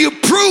gonna give you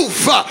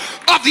proof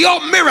of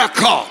your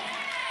miracle.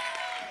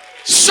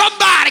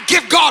 Somebody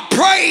give God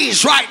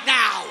praise right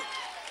now.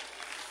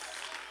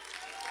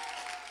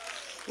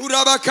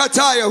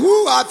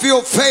 I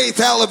feel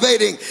faith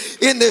elevating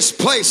in this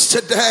place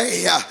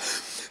today.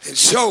 And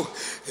so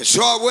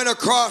I went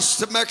across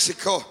to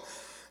Mexico.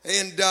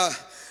 And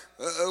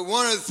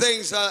one of the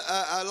things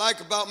I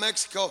like about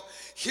Mexico,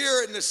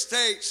 here in the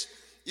States,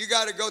 you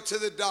got to go to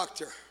the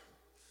doctor.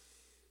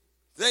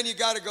 Then you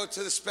got to go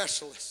to the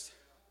specialist.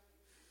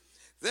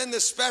 Then the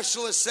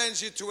specialist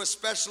sends you to a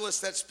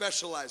specialist that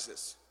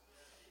specializes.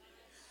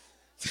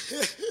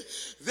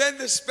 Then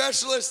the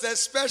specialist that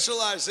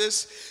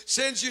specializes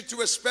sends you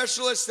to a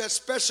specialist that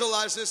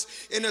specializes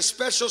in a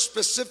special,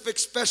 specific,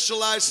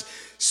 specialized,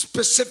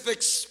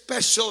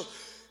 special.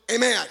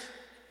 Amen.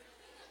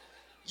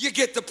 You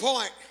get the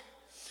point.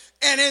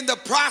 And in the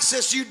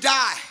process, you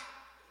die.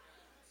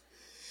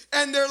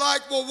 And they're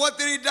like, well, what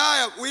did he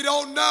die of? We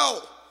don't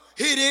know.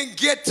 He didn't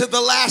get to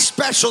the last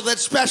special that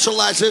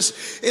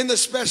specializes in the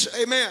special.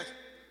 Amen.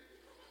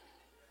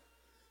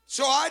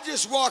 So I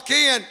just walk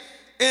in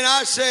and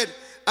I said,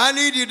 I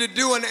need you to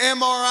do an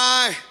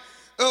MRI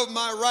of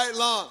my right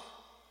lung.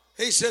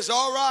 He says,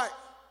 all right,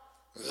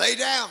 lay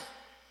down.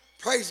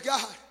 Praise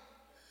God.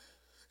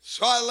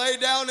 So I lay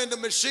down in the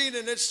machine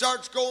and it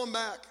starts going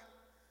back.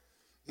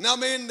 And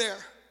I'm in there.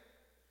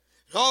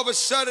 And all of a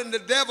sudden the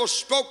devil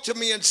spoke to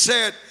me and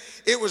said,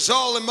 it was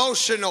all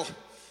emotional.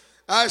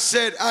 I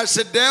said,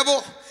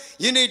 devil,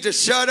 you need to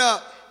shut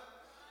up.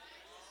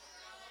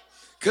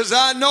 Because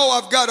I know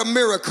I've got a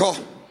miracle.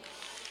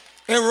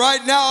 And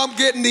right now I'm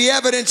getting the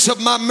evidence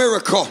of my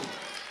miracle.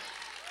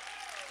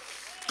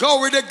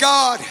 Glory to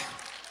God.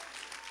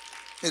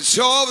 And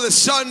so all of a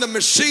sudden the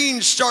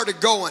machine started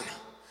going.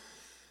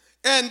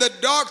 And the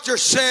doctor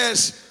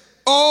says,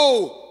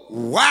 oh,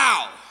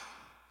 wow.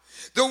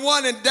 The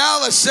one in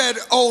Dallas said,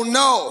 oh,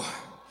 no.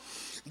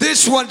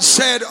 This one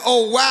said,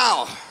 oh,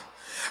 wow.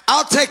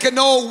 I'll take an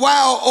oh,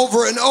 wow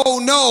over an oh,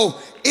 no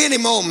any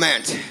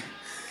moment.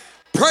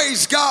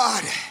 Praise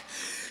God.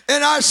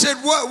 And I said,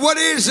 what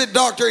is it,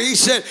 doctor? He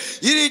said,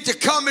 you need to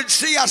come and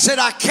see. I said,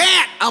 I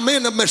can't. I'm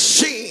in a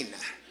machine.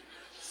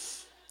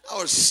 I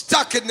was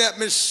stuck in that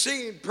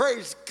machine.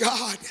 Praise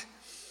God.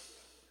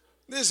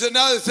 This is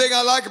another thing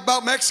I like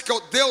about Mexico.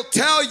 They'll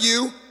tell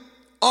you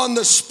on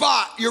the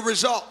spot your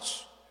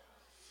results.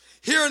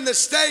 Here in the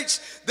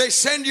States, they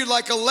send you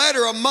like a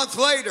letter a month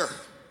later.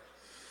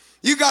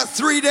 You got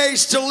 3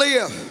 days to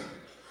live.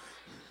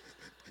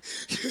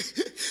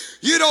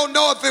 You don't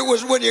know if it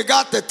was when you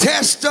got the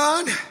test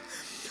done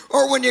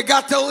or when you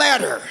got the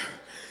letter.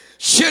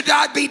 Should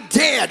I be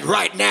dead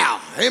right now?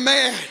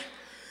 Amen.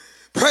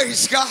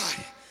 Praise God.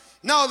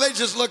 No, they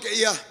just look at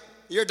you.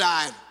 You're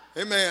dying.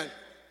 Amen.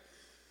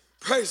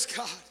 Praise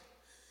God.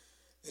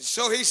 And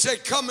so he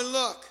said, come and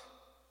look.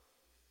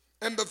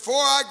 And before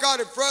I got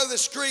in front of the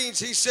screens,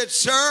 he said,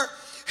 sir,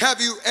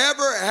 have you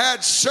ever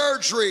had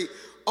surgery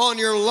on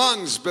your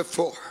lungs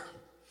before?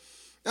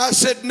 I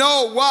said,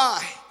 no,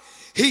 why?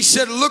 He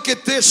said, look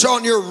at this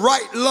on your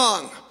right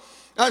lung.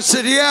 I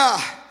said,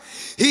 yeah.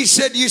 He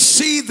said, you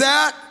see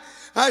that?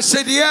 I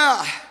said,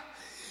 yeah.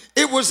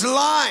 It was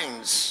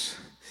lines.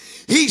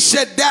 He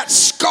said, that's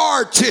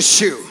scar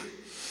tissue.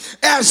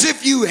 As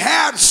if you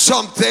had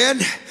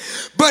something,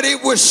 but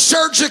it was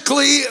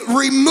surgically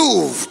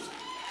removed.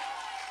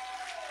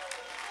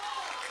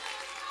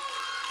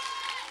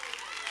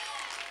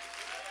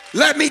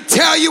 Let me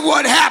tell you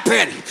what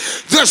happened.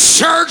 The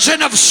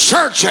surgeon of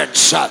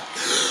surgeons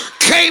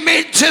came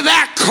into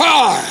that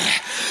car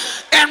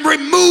and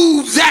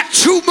removed that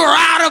tumor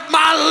out of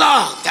my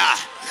lung.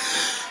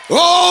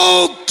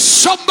 Oh,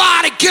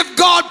 somebody give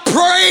God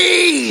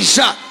praise.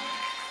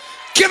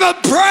 Give him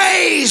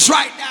praise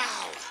right now.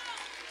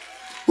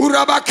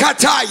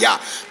 Urabakataya.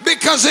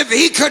 Because if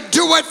he could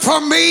do it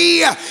for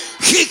me,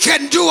 he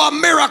can do a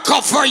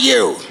miracle for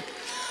you.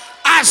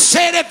 I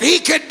said, if he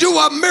can do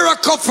a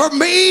miracle for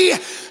me,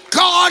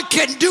 God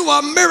can do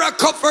a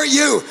miracle for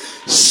you.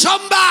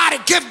 Somebody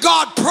give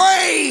God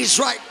praise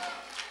right now.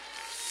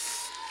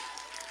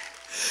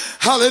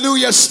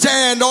 Hallelujah.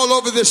 Stand all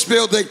over this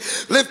building.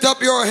 Lift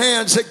up your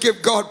hands and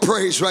give God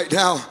praise right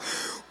now.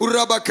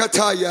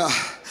 Urabakataya.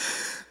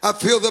 I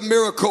feel the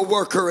miracle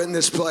worker in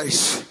this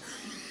place.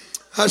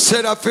 I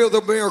said, I feel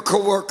the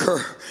miracle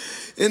worker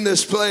in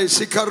this place.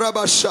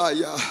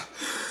 Ikarabashaya.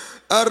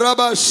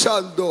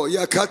 Arabashando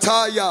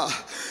yakataya.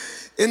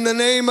 In the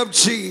name of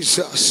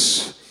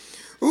Jesus.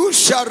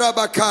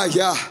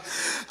 Usharabakaya.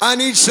 I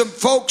need some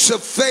folks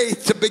of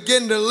faith to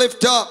begin to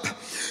lift up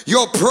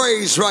your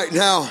praise right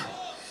now.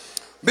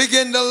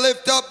 Begin to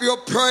lift up your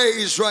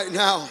praise right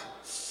now.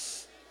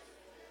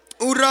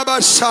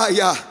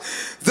 Urabashaya.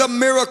 The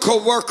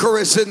miracle worker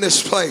is in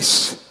this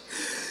place.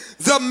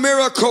 The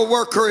miracle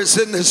worker is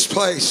in this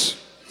place.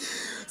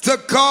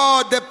 The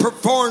God that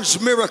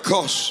performs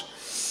miracles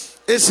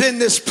is in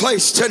this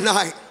place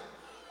tonight.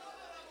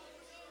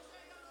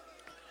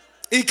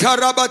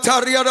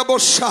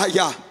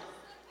 Ikarabatariaraboshaya.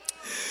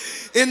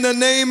 In the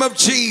name of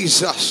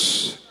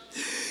Jesus.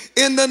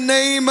 In the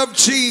name of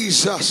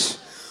Jesus.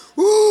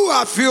 Ooh,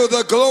 I feel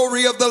the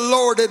glory of the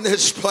Lord in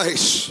this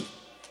place.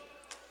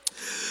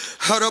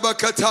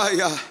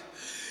 Harabakataya.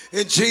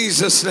 In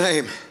Jesus'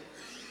 name.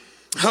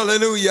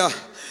 Hallelujah.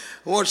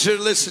 I want you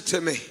to listen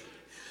to me.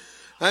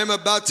 I am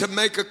about to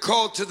make a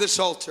call to this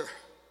altar.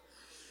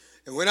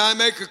 And when I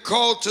make a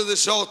call to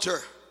this altar,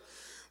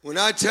 when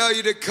I tell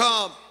you to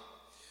come,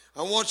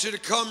 I want you to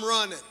come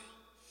running.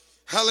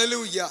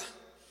 Hallelujah.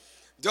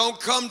 Don't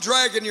come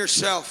dragging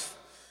yourself.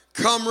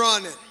 Come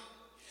running.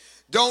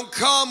 Don't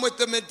come with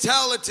the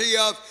mentality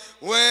of,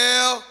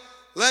 well,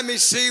 let me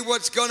see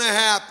what's going to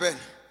happen.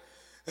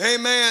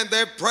 Amen.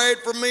 They've prayed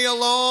for me a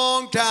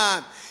long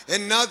time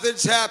and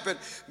nothing's happened.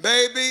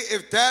 Baby,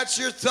 if that's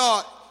your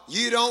thought,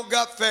 you don't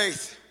got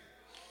faith.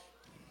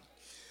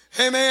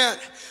 Amen.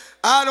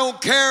 I don't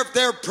care if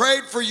they're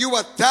prayed for you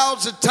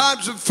 1,000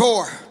 times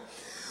before.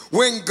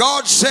 When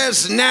God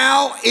says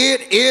now,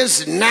 it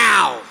is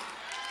now.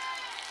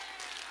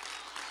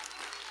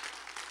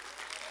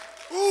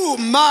 Oh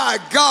my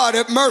God,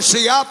 have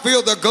mercy. I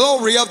feel the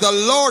glory of the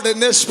Lord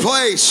in this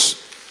place.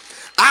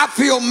 I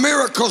feel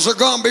miracles are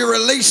going to be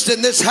released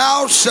in this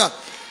house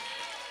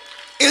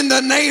in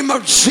the name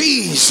of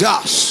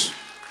Jesus.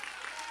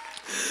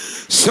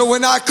 So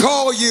when I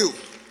call you,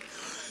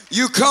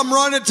 you come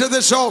running to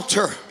this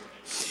altar,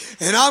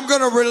 and I'm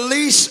going to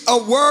release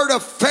a word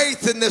of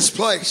faith in this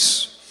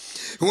place.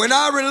 When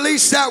I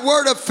release that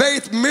word of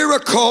faith,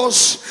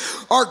 miracles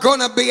are going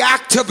to be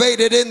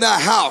activated in the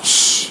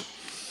house.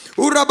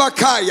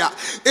 Urabakaya.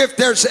 If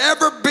there's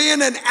ever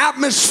been an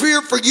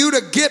atmosphere for you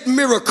to get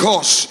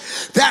miracles,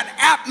 that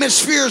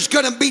atmosphere is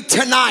going to be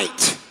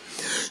tonight.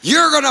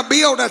 You're going to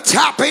be able to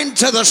tap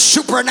into the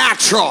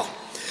supernatural,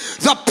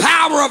 the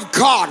power of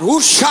God.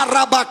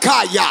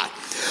 Usharabakaya.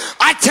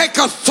 I take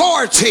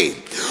authority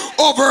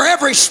over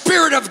every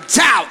spirit of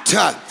doubt,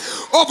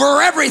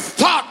 over every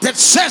thought that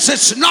says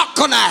it's not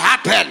going to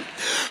happen.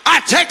 I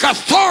take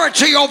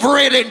authority over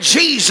it in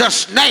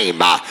Jesus'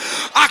 name.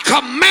 I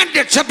command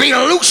it to be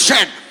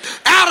loosened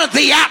out of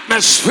the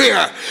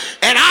atmosphere,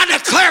 and I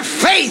declare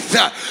faith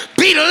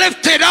be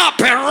lifted up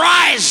and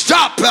rised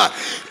up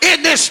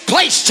in this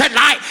place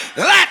tonight.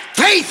 Let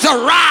faith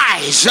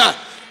arise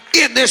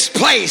in this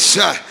place.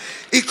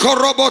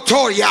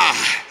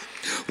 Ikorobotoria.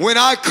 When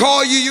I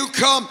call you, you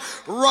come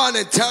run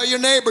and tell your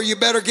neighbor, you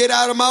better get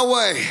out of my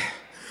way,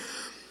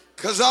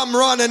 because I'm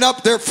running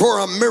up there for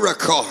a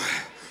miracle.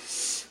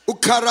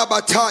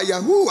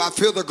 Ukarabataya. Ooh, I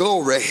feel the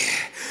glory.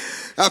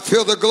 I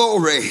feel the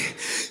glory.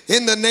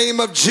 In the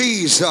name of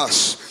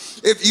Jesus.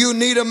 If you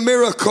need a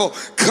miracle,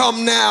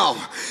 come now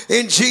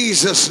in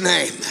Jesus'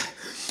 name.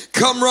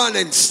 Come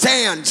running.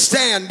 Stand.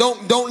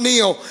 Don't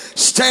kneel.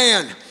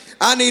 Stand.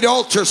 I need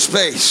altar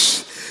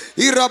space.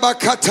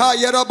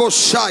 Irabakataya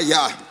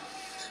raboshaya.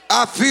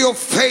 I feel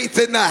faith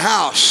in the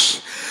house.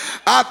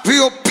 I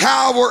feel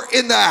power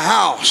in the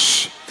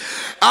house.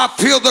 I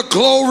feel the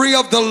glory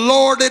of the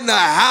Lord in the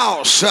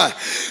house.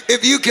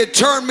 If you could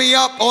turn me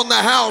up on the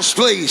house,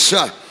 please.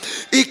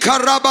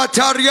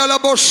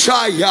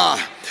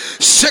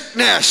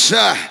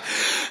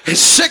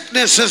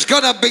 Sickness is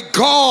going to be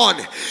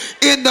gone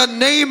in the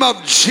name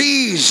of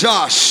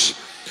Jesus.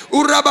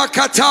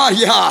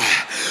 Urabakataya.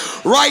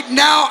 Right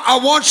now, I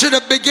want you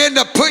to begin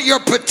to put your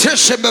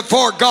petition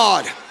before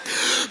God.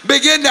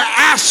 Begin to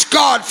ask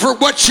God for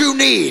what you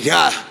need.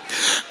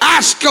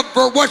 Ask Him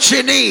for what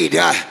you need.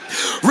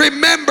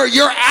 Remember,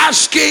 your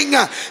asking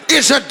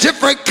is a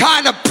different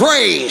kind of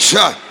praise.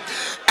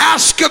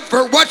 Ask Him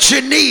for what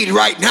you need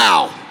right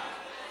now.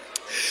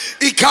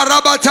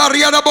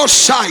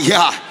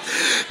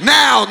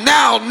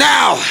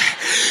 Now,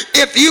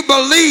 if you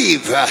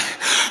believe,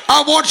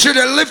 I want you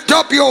to lift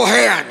up your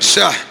hands.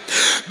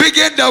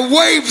 Begin to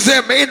wave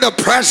them in the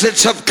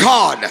presence of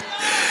God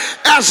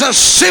as a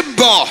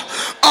symbol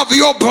of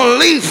your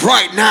belief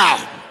right now.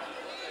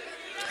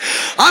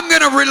 I'm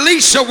going to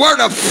release a word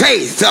of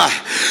faith.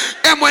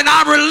 And when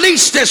I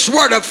release this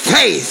word of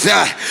faith,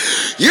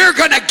 you're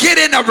going to get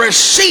in a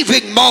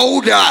receiving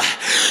mode,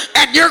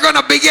 and you're going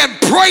to begin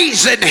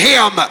praising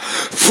him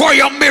for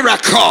your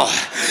miracle.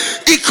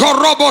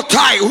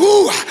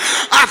 Ooh,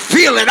 I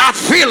feel it. I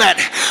feel it.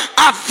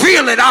 I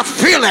feel it. I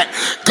feel it.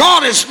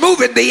 God is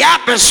moving the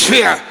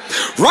atmosphere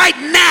right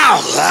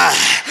now.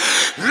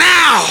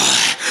 Now,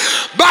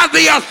 by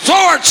the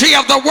authority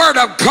of the word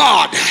of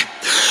God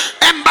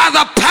and by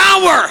the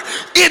power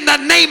in the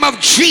name of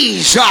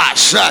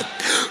Jesus,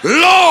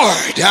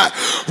 Lord,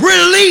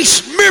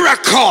 release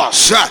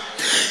miracles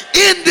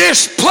in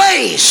this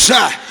place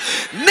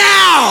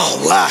now,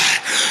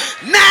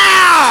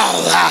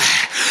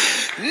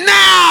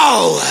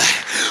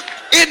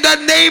 in the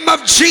name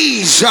of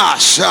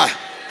Jesus.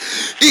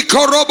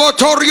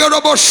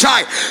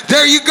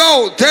 There you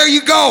go. There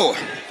you go.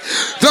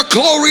 The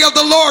glory of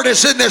the Lord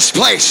is in this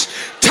place.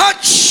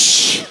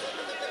 Touch.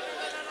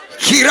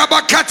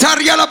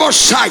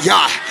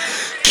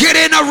 Get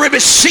in a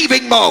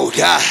receiving mode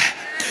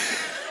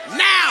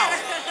now.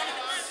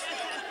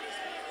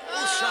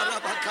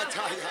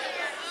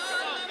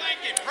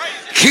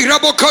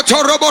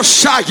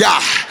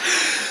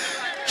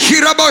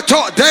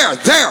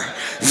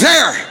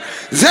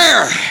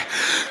 There.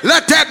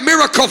 Let that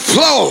miracle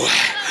flow.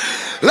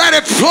 Let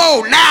it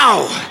flow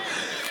now.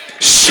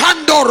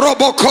 Shando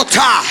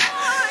robokota.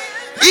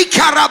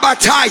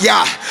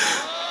 Ikarabataya.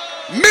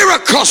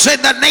 Miracles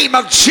in the name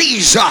of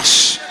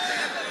Jesus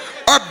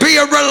are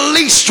being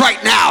released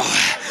right now.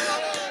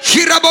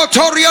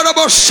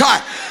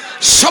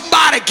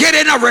 Somebody get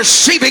in a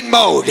receiving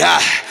mode.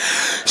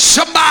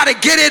 Somebody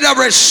get in a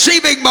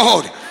receiving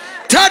mode.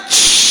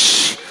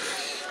 Touch.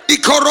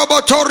 In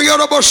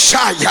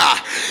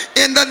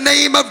the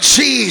name of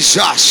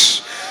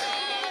Jesus.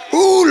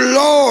 Ooh,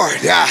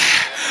 Lord.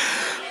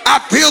 I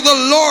feel the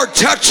Lord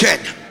touching.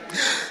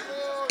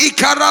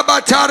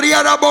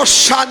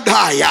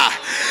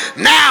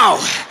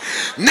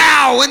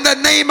 Now, in the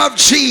name of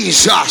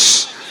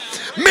Jesus,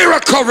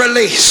 miracle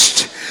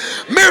released.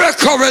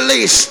 Miracle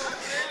released.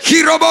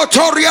 There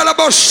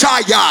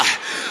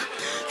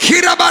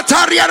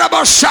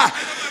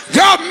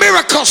are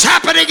miracles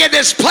happening in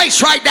this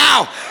place right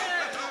now.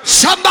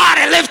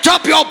 Somebody lift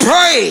up your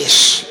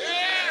praise.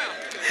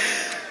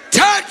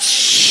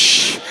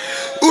 Touch.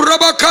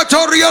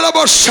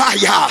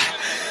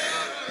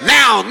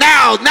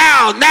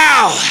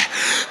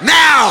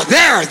 Now,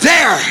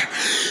 there.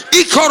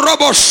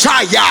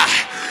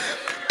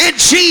 In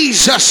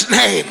Jesus'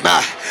 name.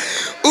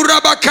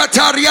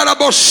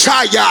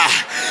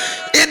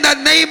 In the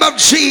name of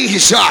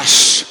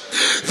Jesus,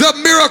 the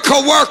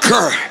miracle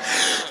worker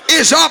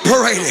is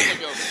operating.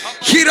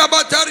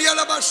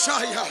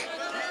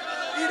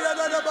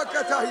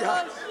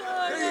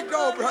 There you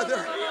go,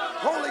 brother.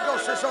 Holy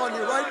Ghost is on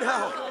you right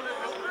now.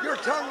 Your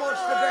tongue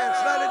wants to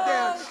dance. Let it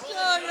dance.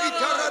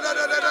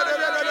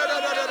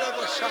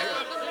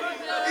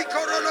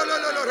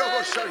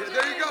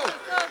 There you go.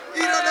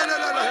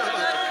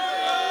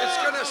 It's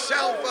going to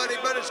sound funny,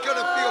 but it's going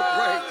to feel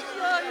great.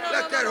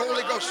 Let that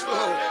Holy Ghost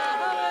flow.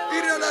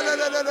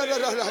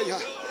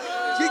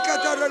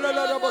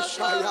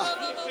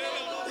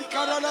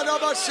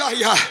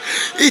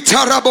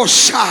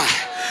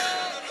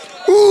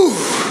 Ooh.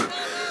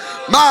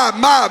 My.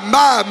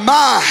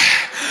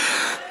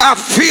 I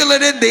feel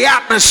it in the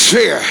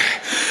atmosphere.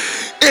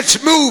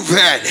 It's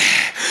moving.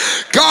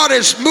 God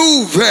is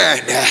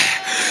moving.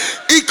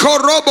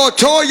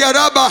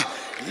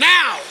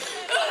 Now.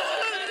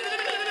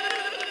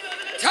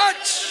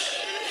 Touch.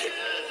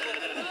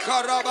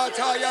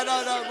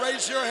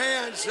 Raise your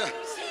hands.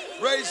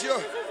 Raise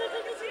your.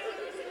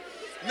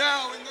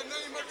 Now in the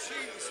name of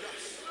Jesus.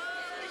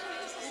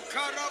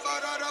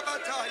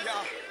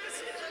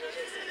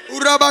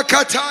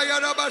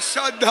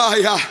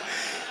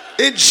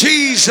 In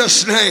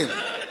Jesus' name.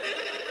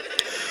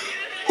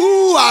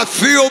 Ooh, I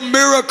feel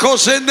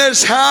miracles in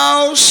this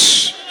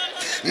house.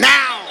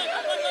 Now.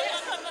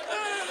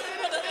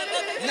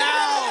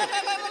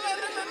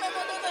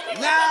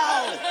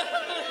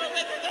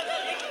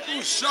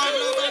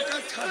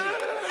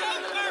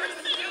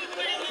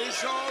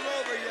 He's all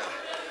over you.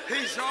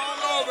 He's all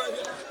over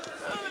you.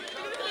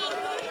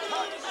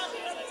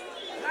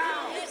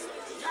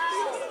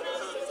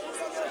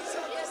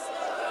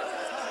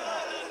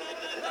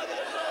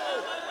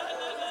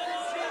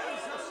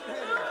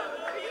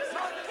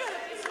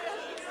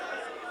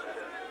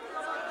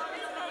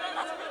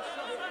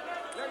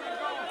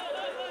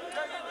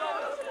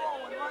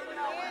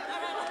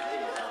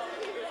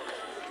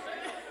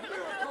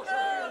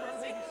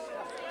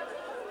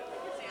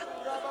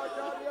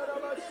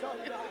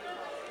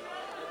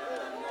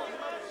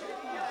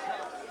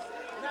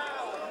 Now.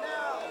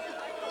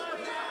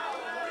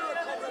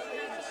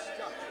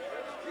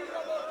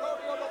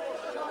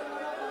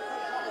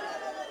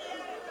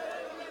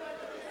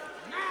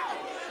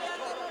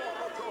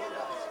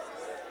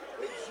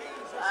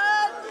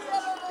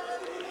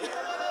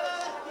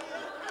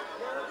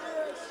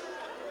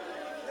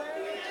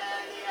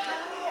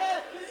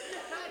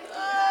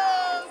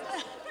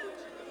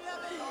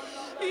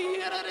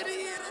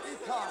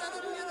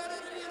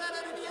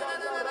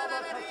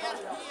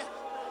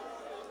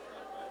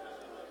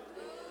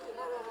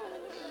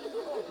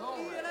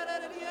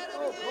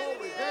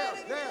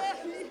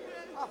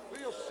 I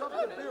feel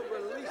something being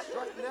released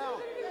right now.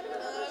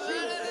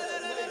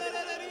 Jesus' name.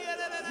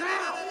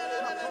 Now.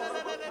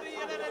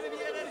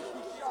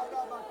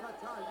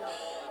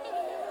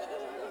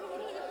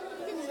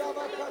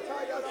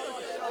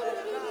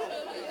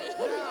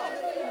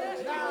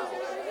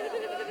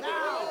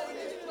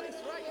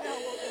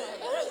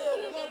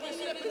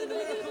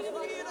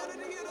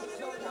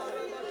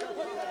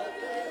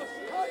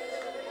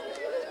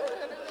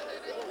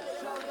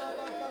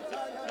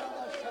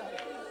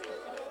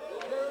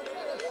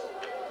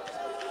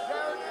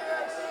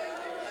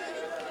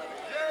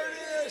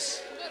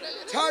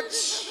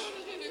 Touch.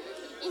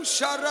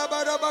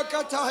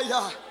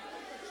 Usharabakataya.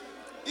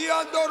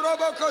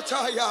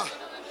 Iandorabakataya.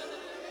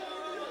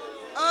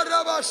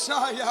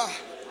 Arabasaya.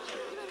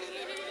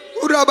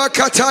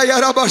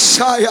 Urabakataya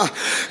Rabasaya.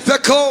 The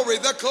glory,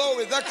 the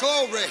glory, the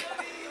glory.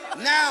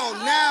 Now,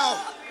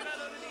 now.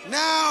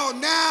 Now,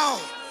 now.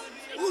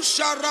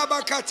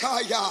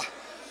 Usharabakataya.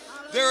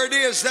 There it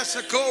is. That's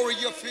the glory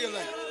you're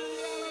feeling.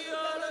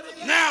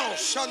 Now,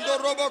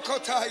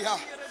 Shandorobakataya.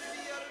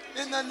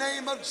 In the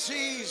name of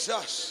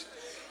Jesus.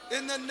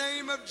 In the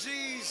name of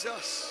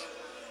Jesus.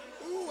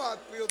 Ooh, I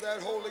feel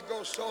that Holy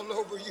Ghost all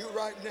over you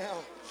right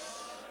now.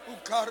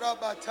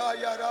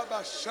 Ukarabataya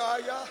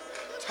Rabashaya.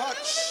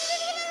 Touch.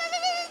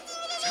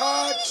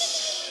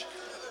 Touch.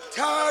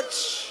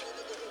 Touch.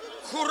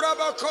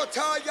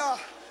 Kurabakotaya.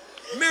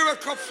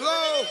 Miracle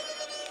flow.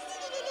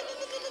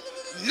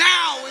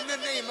 Now in the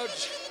name of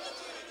Jesus.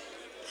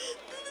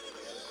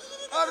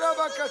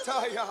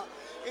 Arabakataya.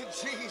 In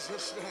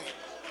Jesus' name.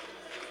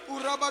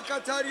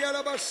 Urabakataria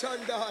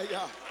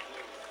Rabashandaya.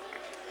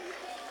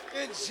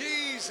 In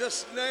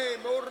Jesus' name.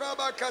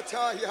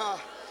 Urabakataya.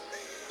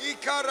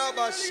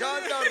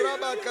 Ikarabashanda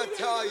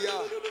Rabakataya.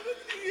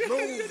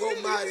 Move,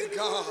 Almighty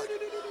God.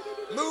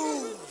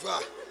 Move.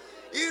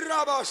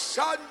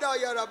 Irabashanda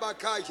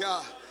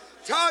Yarabakaya.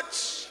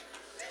 Touch.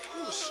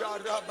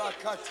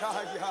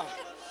 Usharabakataya.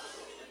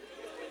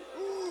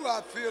 Ooh,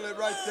 I feel it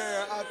right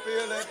there. I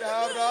feel it.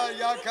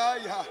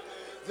 Arayakaya.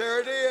 There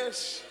it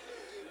is.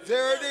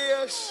 There it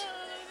is.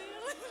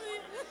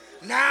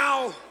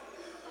 Now.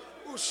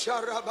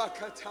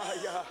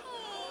 Usharabakataya.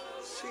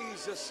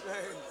 Jesus'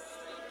 name.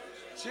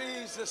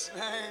 Jesus'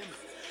 name.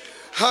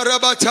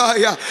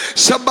 Harabataya.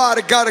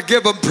 Somebody got to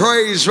give him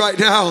praise right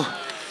now.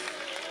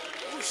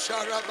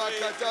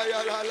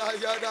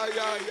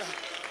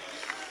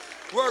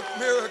 Work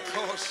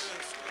miracles.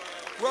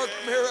 Work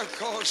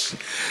miracles.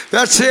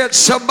 That's it.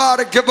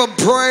 Somebody give him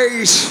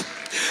praise.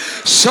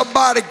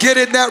 Somebody get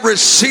in that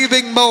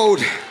receiving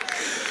mode.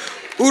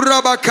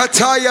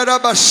 Urabakataya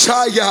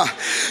Rabasaya.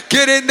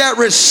 Get in that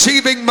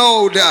receiving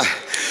mode.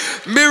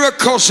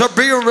 Miracles are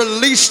being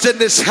released in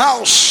this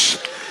house.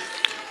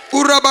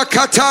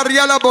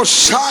 Urabakataria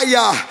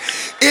Rabosaya.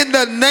 In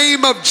the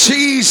name of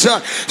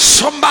Jesus.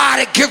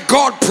 Somebody give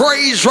God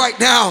praise right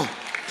now.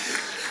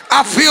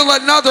 I feel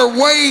another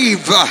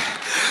wave.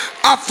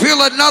 I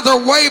feel another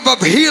wave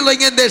of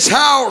healing in this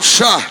house.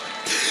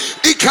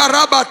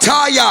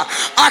 Ikarabataya.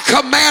 I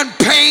command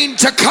pain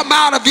to come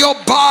out of your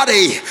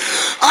body.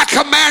 I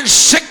command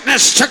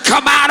sickness to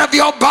come out of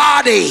your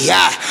body.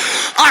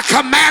 I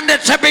command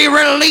it to be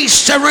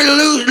released and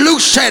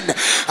loosened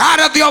out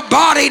of your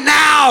body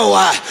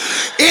now.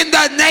 In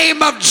the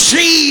name of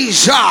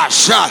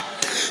Jesus.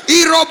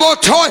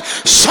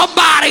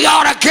 Somebody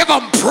ought to give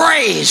him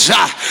praise.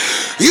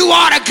 You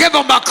ought to give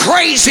him a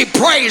crazy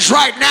praise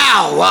right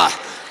now.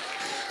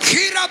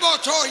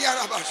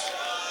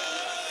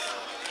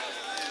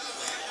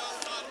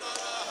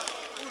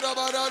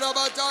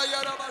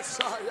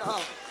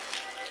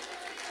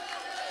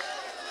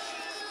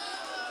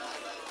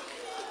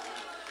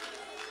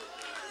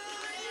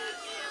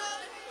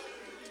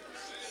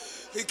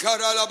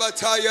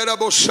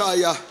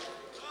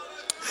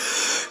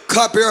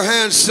 Clap your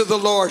hands to the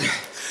Lord.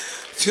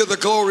 Feel the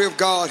glory of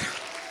God.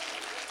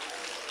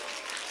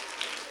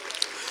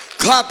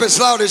 Clap as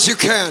loud as you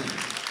can.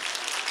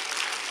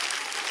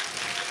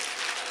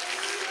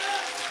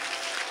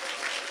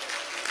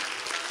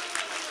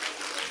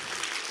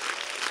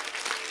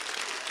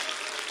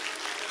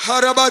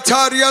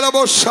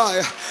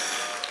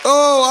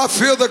 Oh, I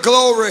feel the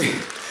glory.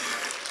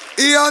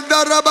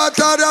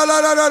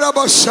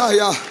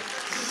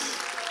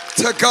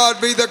 To God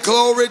be the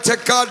glory. To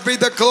God be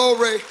the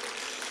glory.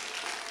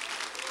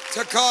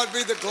 To God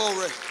be the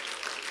glory.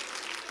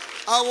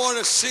 I want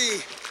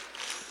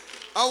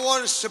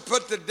us to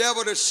put the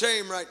devil to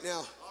shame right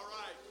now.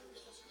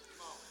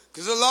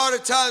 Because a lot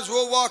of times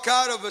we'll walk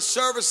out of a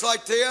service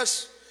like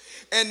this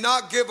and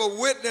not give a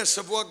witness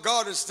of what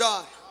God has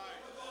done.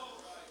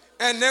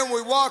 And then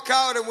we walk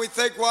out and we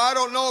think, well, I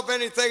don't know if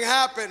anything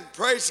happened.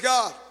 Praise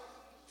God.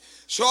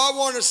 So I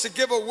want us to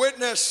give a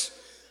witness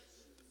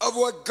of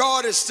what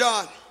God has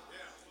done.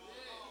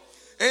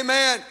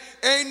 Amen.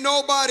 Ain't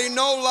nobody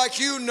know like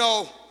you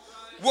know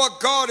what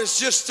God has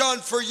just done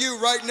for you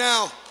right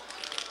now.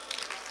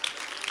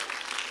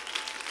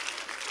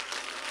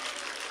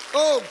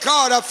 Oh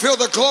God, I feel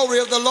the glory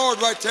of the Lord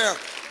right there.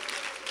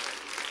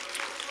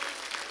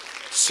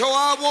 So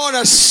I want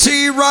to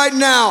see right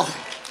now,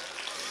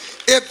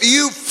 if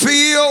you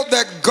feel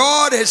that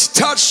God has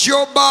touched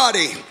your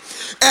body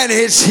and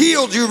has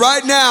healed you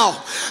right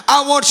now,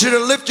 I want you to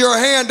lift your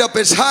hand up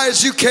as high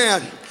as you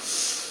can.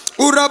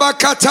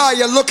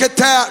 Urabakataya, look at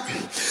that.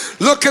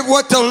 Look at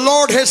what the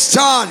Lord has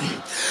done.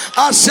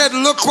 I said,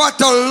 look what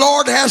the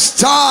Lord has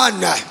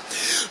done.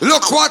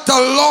 Look what the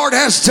Lord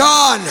has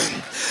done.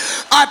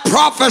 I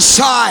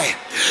prophesy,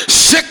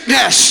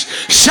 sickness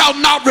shall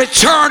not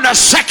return a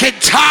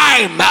second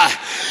time.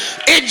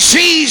 In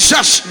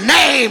Jesus'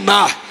 name.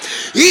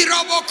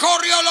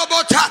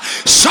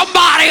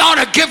 Somebody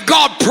ought to give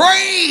God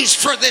praise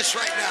for this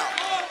right now.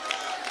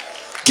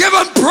 Give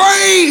him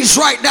praise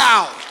right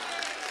now.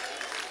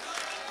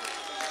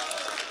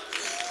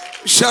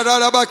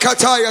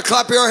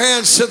 Clap your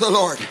hands to the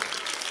Lord.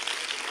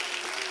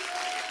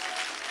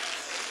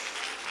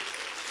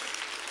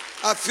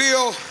 I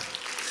feel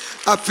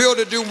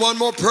to do one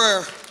more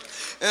prayer.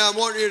 And I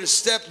want you to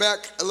step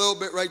back a little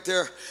bit right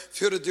there. I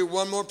feel to do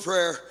one more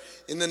prayer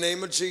in the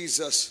name of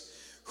Jesus.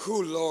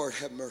 Who, Lord,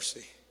 have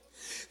mercy.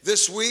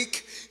 This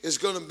week is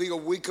going to be a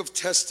week of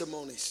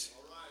testimonies.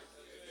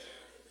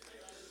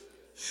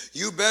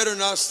 You better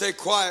not stay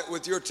quiet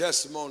with your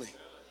testimony.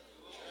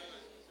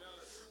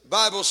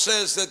 Bible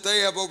says that they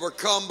have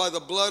overcome by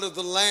the blood of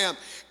the Lamb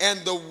and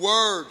the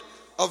word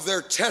of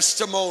their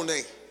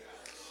testimony.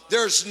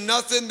 There's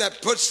nothing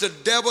that puts the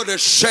devil to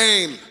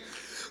shame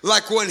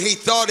like when he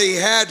thought he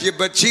had you,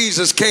 but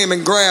Jesus came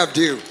and grabbed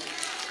you.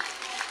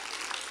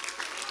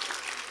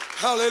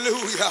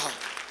 Hallelujah.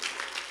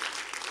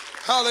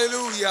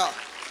 Hallelujah.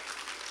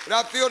 And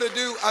I feel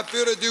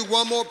to do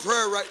one more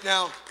prayer right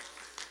now.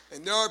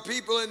 And there are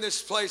people in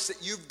this place that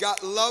you've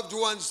got loved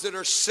ones that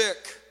are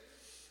sick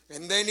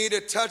and they need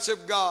a touch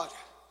of God.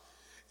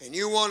 And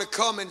you want to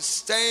come and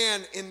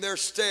stand in their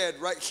stead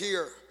right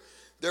here.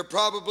 They're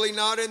probably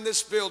not in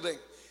this building.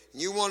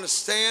 You want to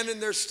stand in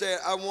their stead.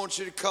 I want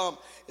you to come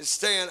and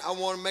stand. I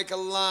want to make a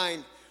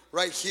line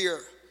right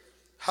here.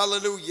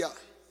 Hallelujah.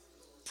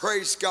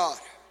 Praise God.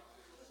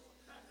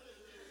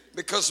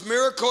 Because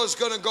miracle is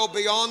going to go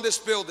beyond this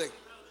building.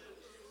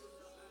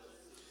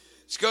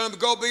 It's going to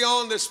go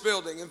beyond this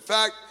building. In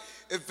fact,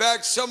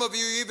 some of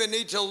you even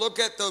need to look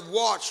at the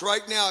watch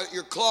right now, at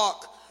your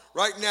clock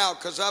right now,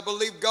 because I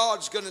believe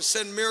God's going to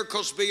send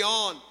miracles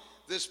beyond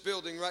this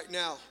building right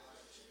now.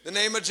 In the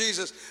name of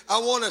Jesus. I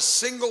want a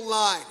single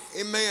line.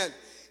 Amen.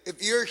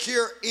 If you're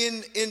here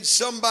in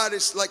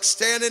somebody's, like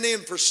standing in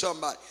for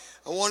somebody,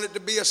 I want it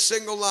to be a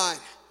single line.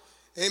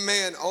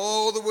 Amen.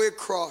 All the way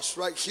across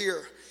right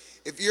here.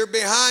 If you're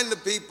behind the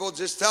people,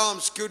 just tell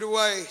them, scoot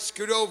away,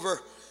 scoot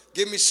over.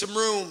 Give me some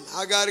room.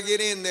 I got to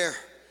get in there.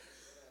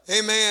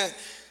 Amen.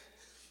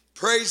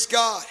 Praise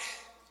God.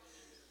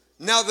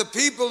 Now the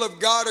people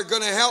of God are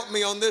going to help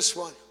me on this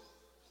one.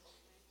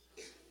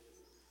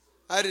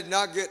 I did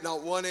not get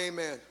not one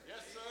amen. Yes,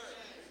 sir.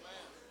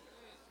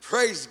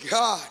 Praise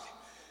God.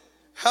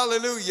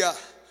 Hallelujah.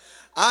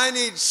 I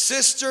need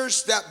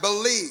sisters that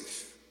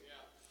believe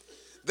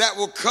that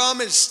will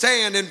come and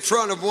stand in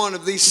front of one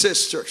of these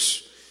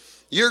sisters.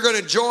 You're going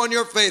to join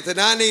your faith. And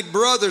I need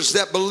brothers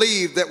that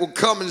believe that will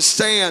come and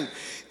stand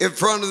in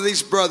front of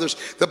these brothers.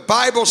 The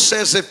Bible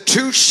says if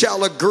two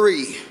shall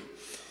agree,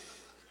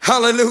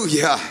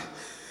 hallelujah,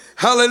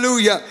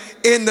 hallelujah,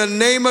 in the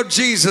name of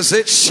Jesus,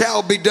 it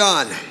shall be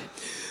done.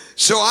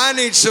 So I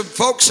need some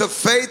folks of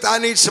faith. I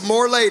need some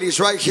more ladies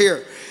right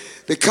here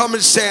to come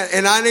and stand.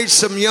 And I need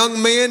some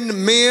young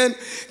men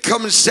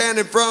come and stand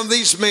in front of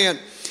these men.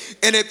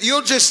 And if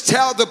you'll just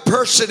tell the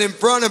person in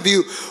front of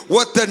you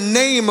what the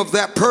name of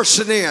that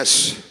person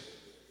is.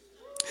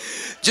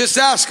 Just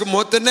ask them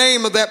what the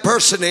name of that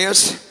person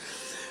is.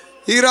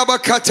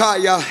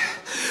 Irabakataya.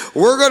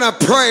 We're going to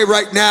pray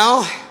right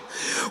now.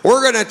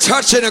 We're going to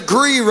touch and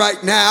agree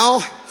right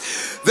now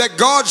that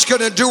God's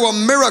going to do a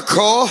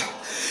miracle.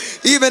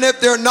 Even if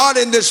they're not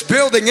in this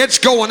building, it's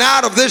going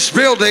out of this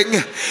building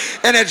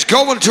and it's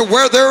going to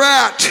where they're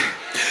at.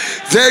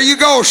 There you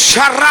go.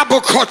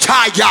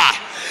 Sharabukotaya.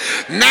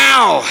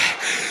 Now,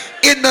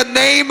 in the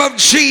name of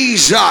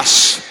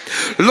Jesus,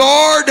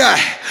 Lord,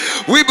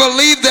 we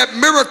believe that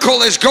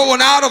miracle is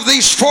going out of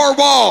these four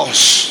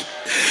walls.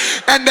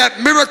 And that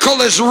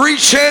miracle is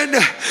reaching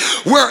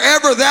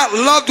wherever that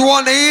loved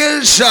one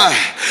is,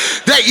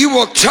 that you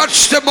will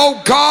touch them, oh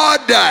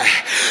God,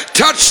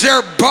 touch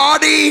their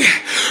body,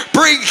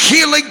 bring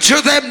healing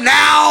to them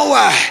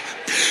now.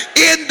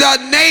 In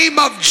the name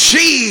of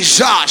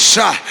Jesus,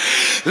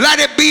 let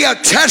it be a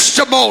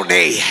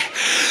testimony.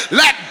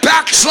 Let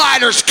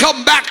backsliders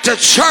come back to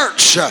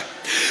church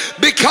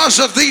because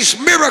of these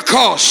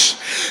miracles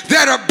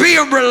that are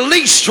being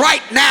released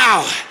right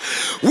now.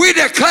 We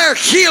declare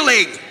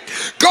healing.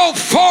 Go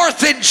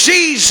forth in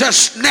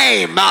Jesus'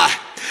 name.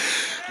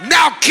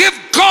 Now give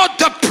God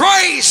the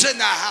praise in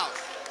the house.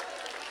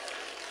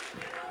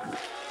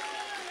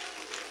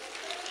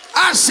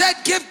 I said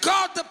give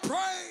God the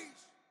praise.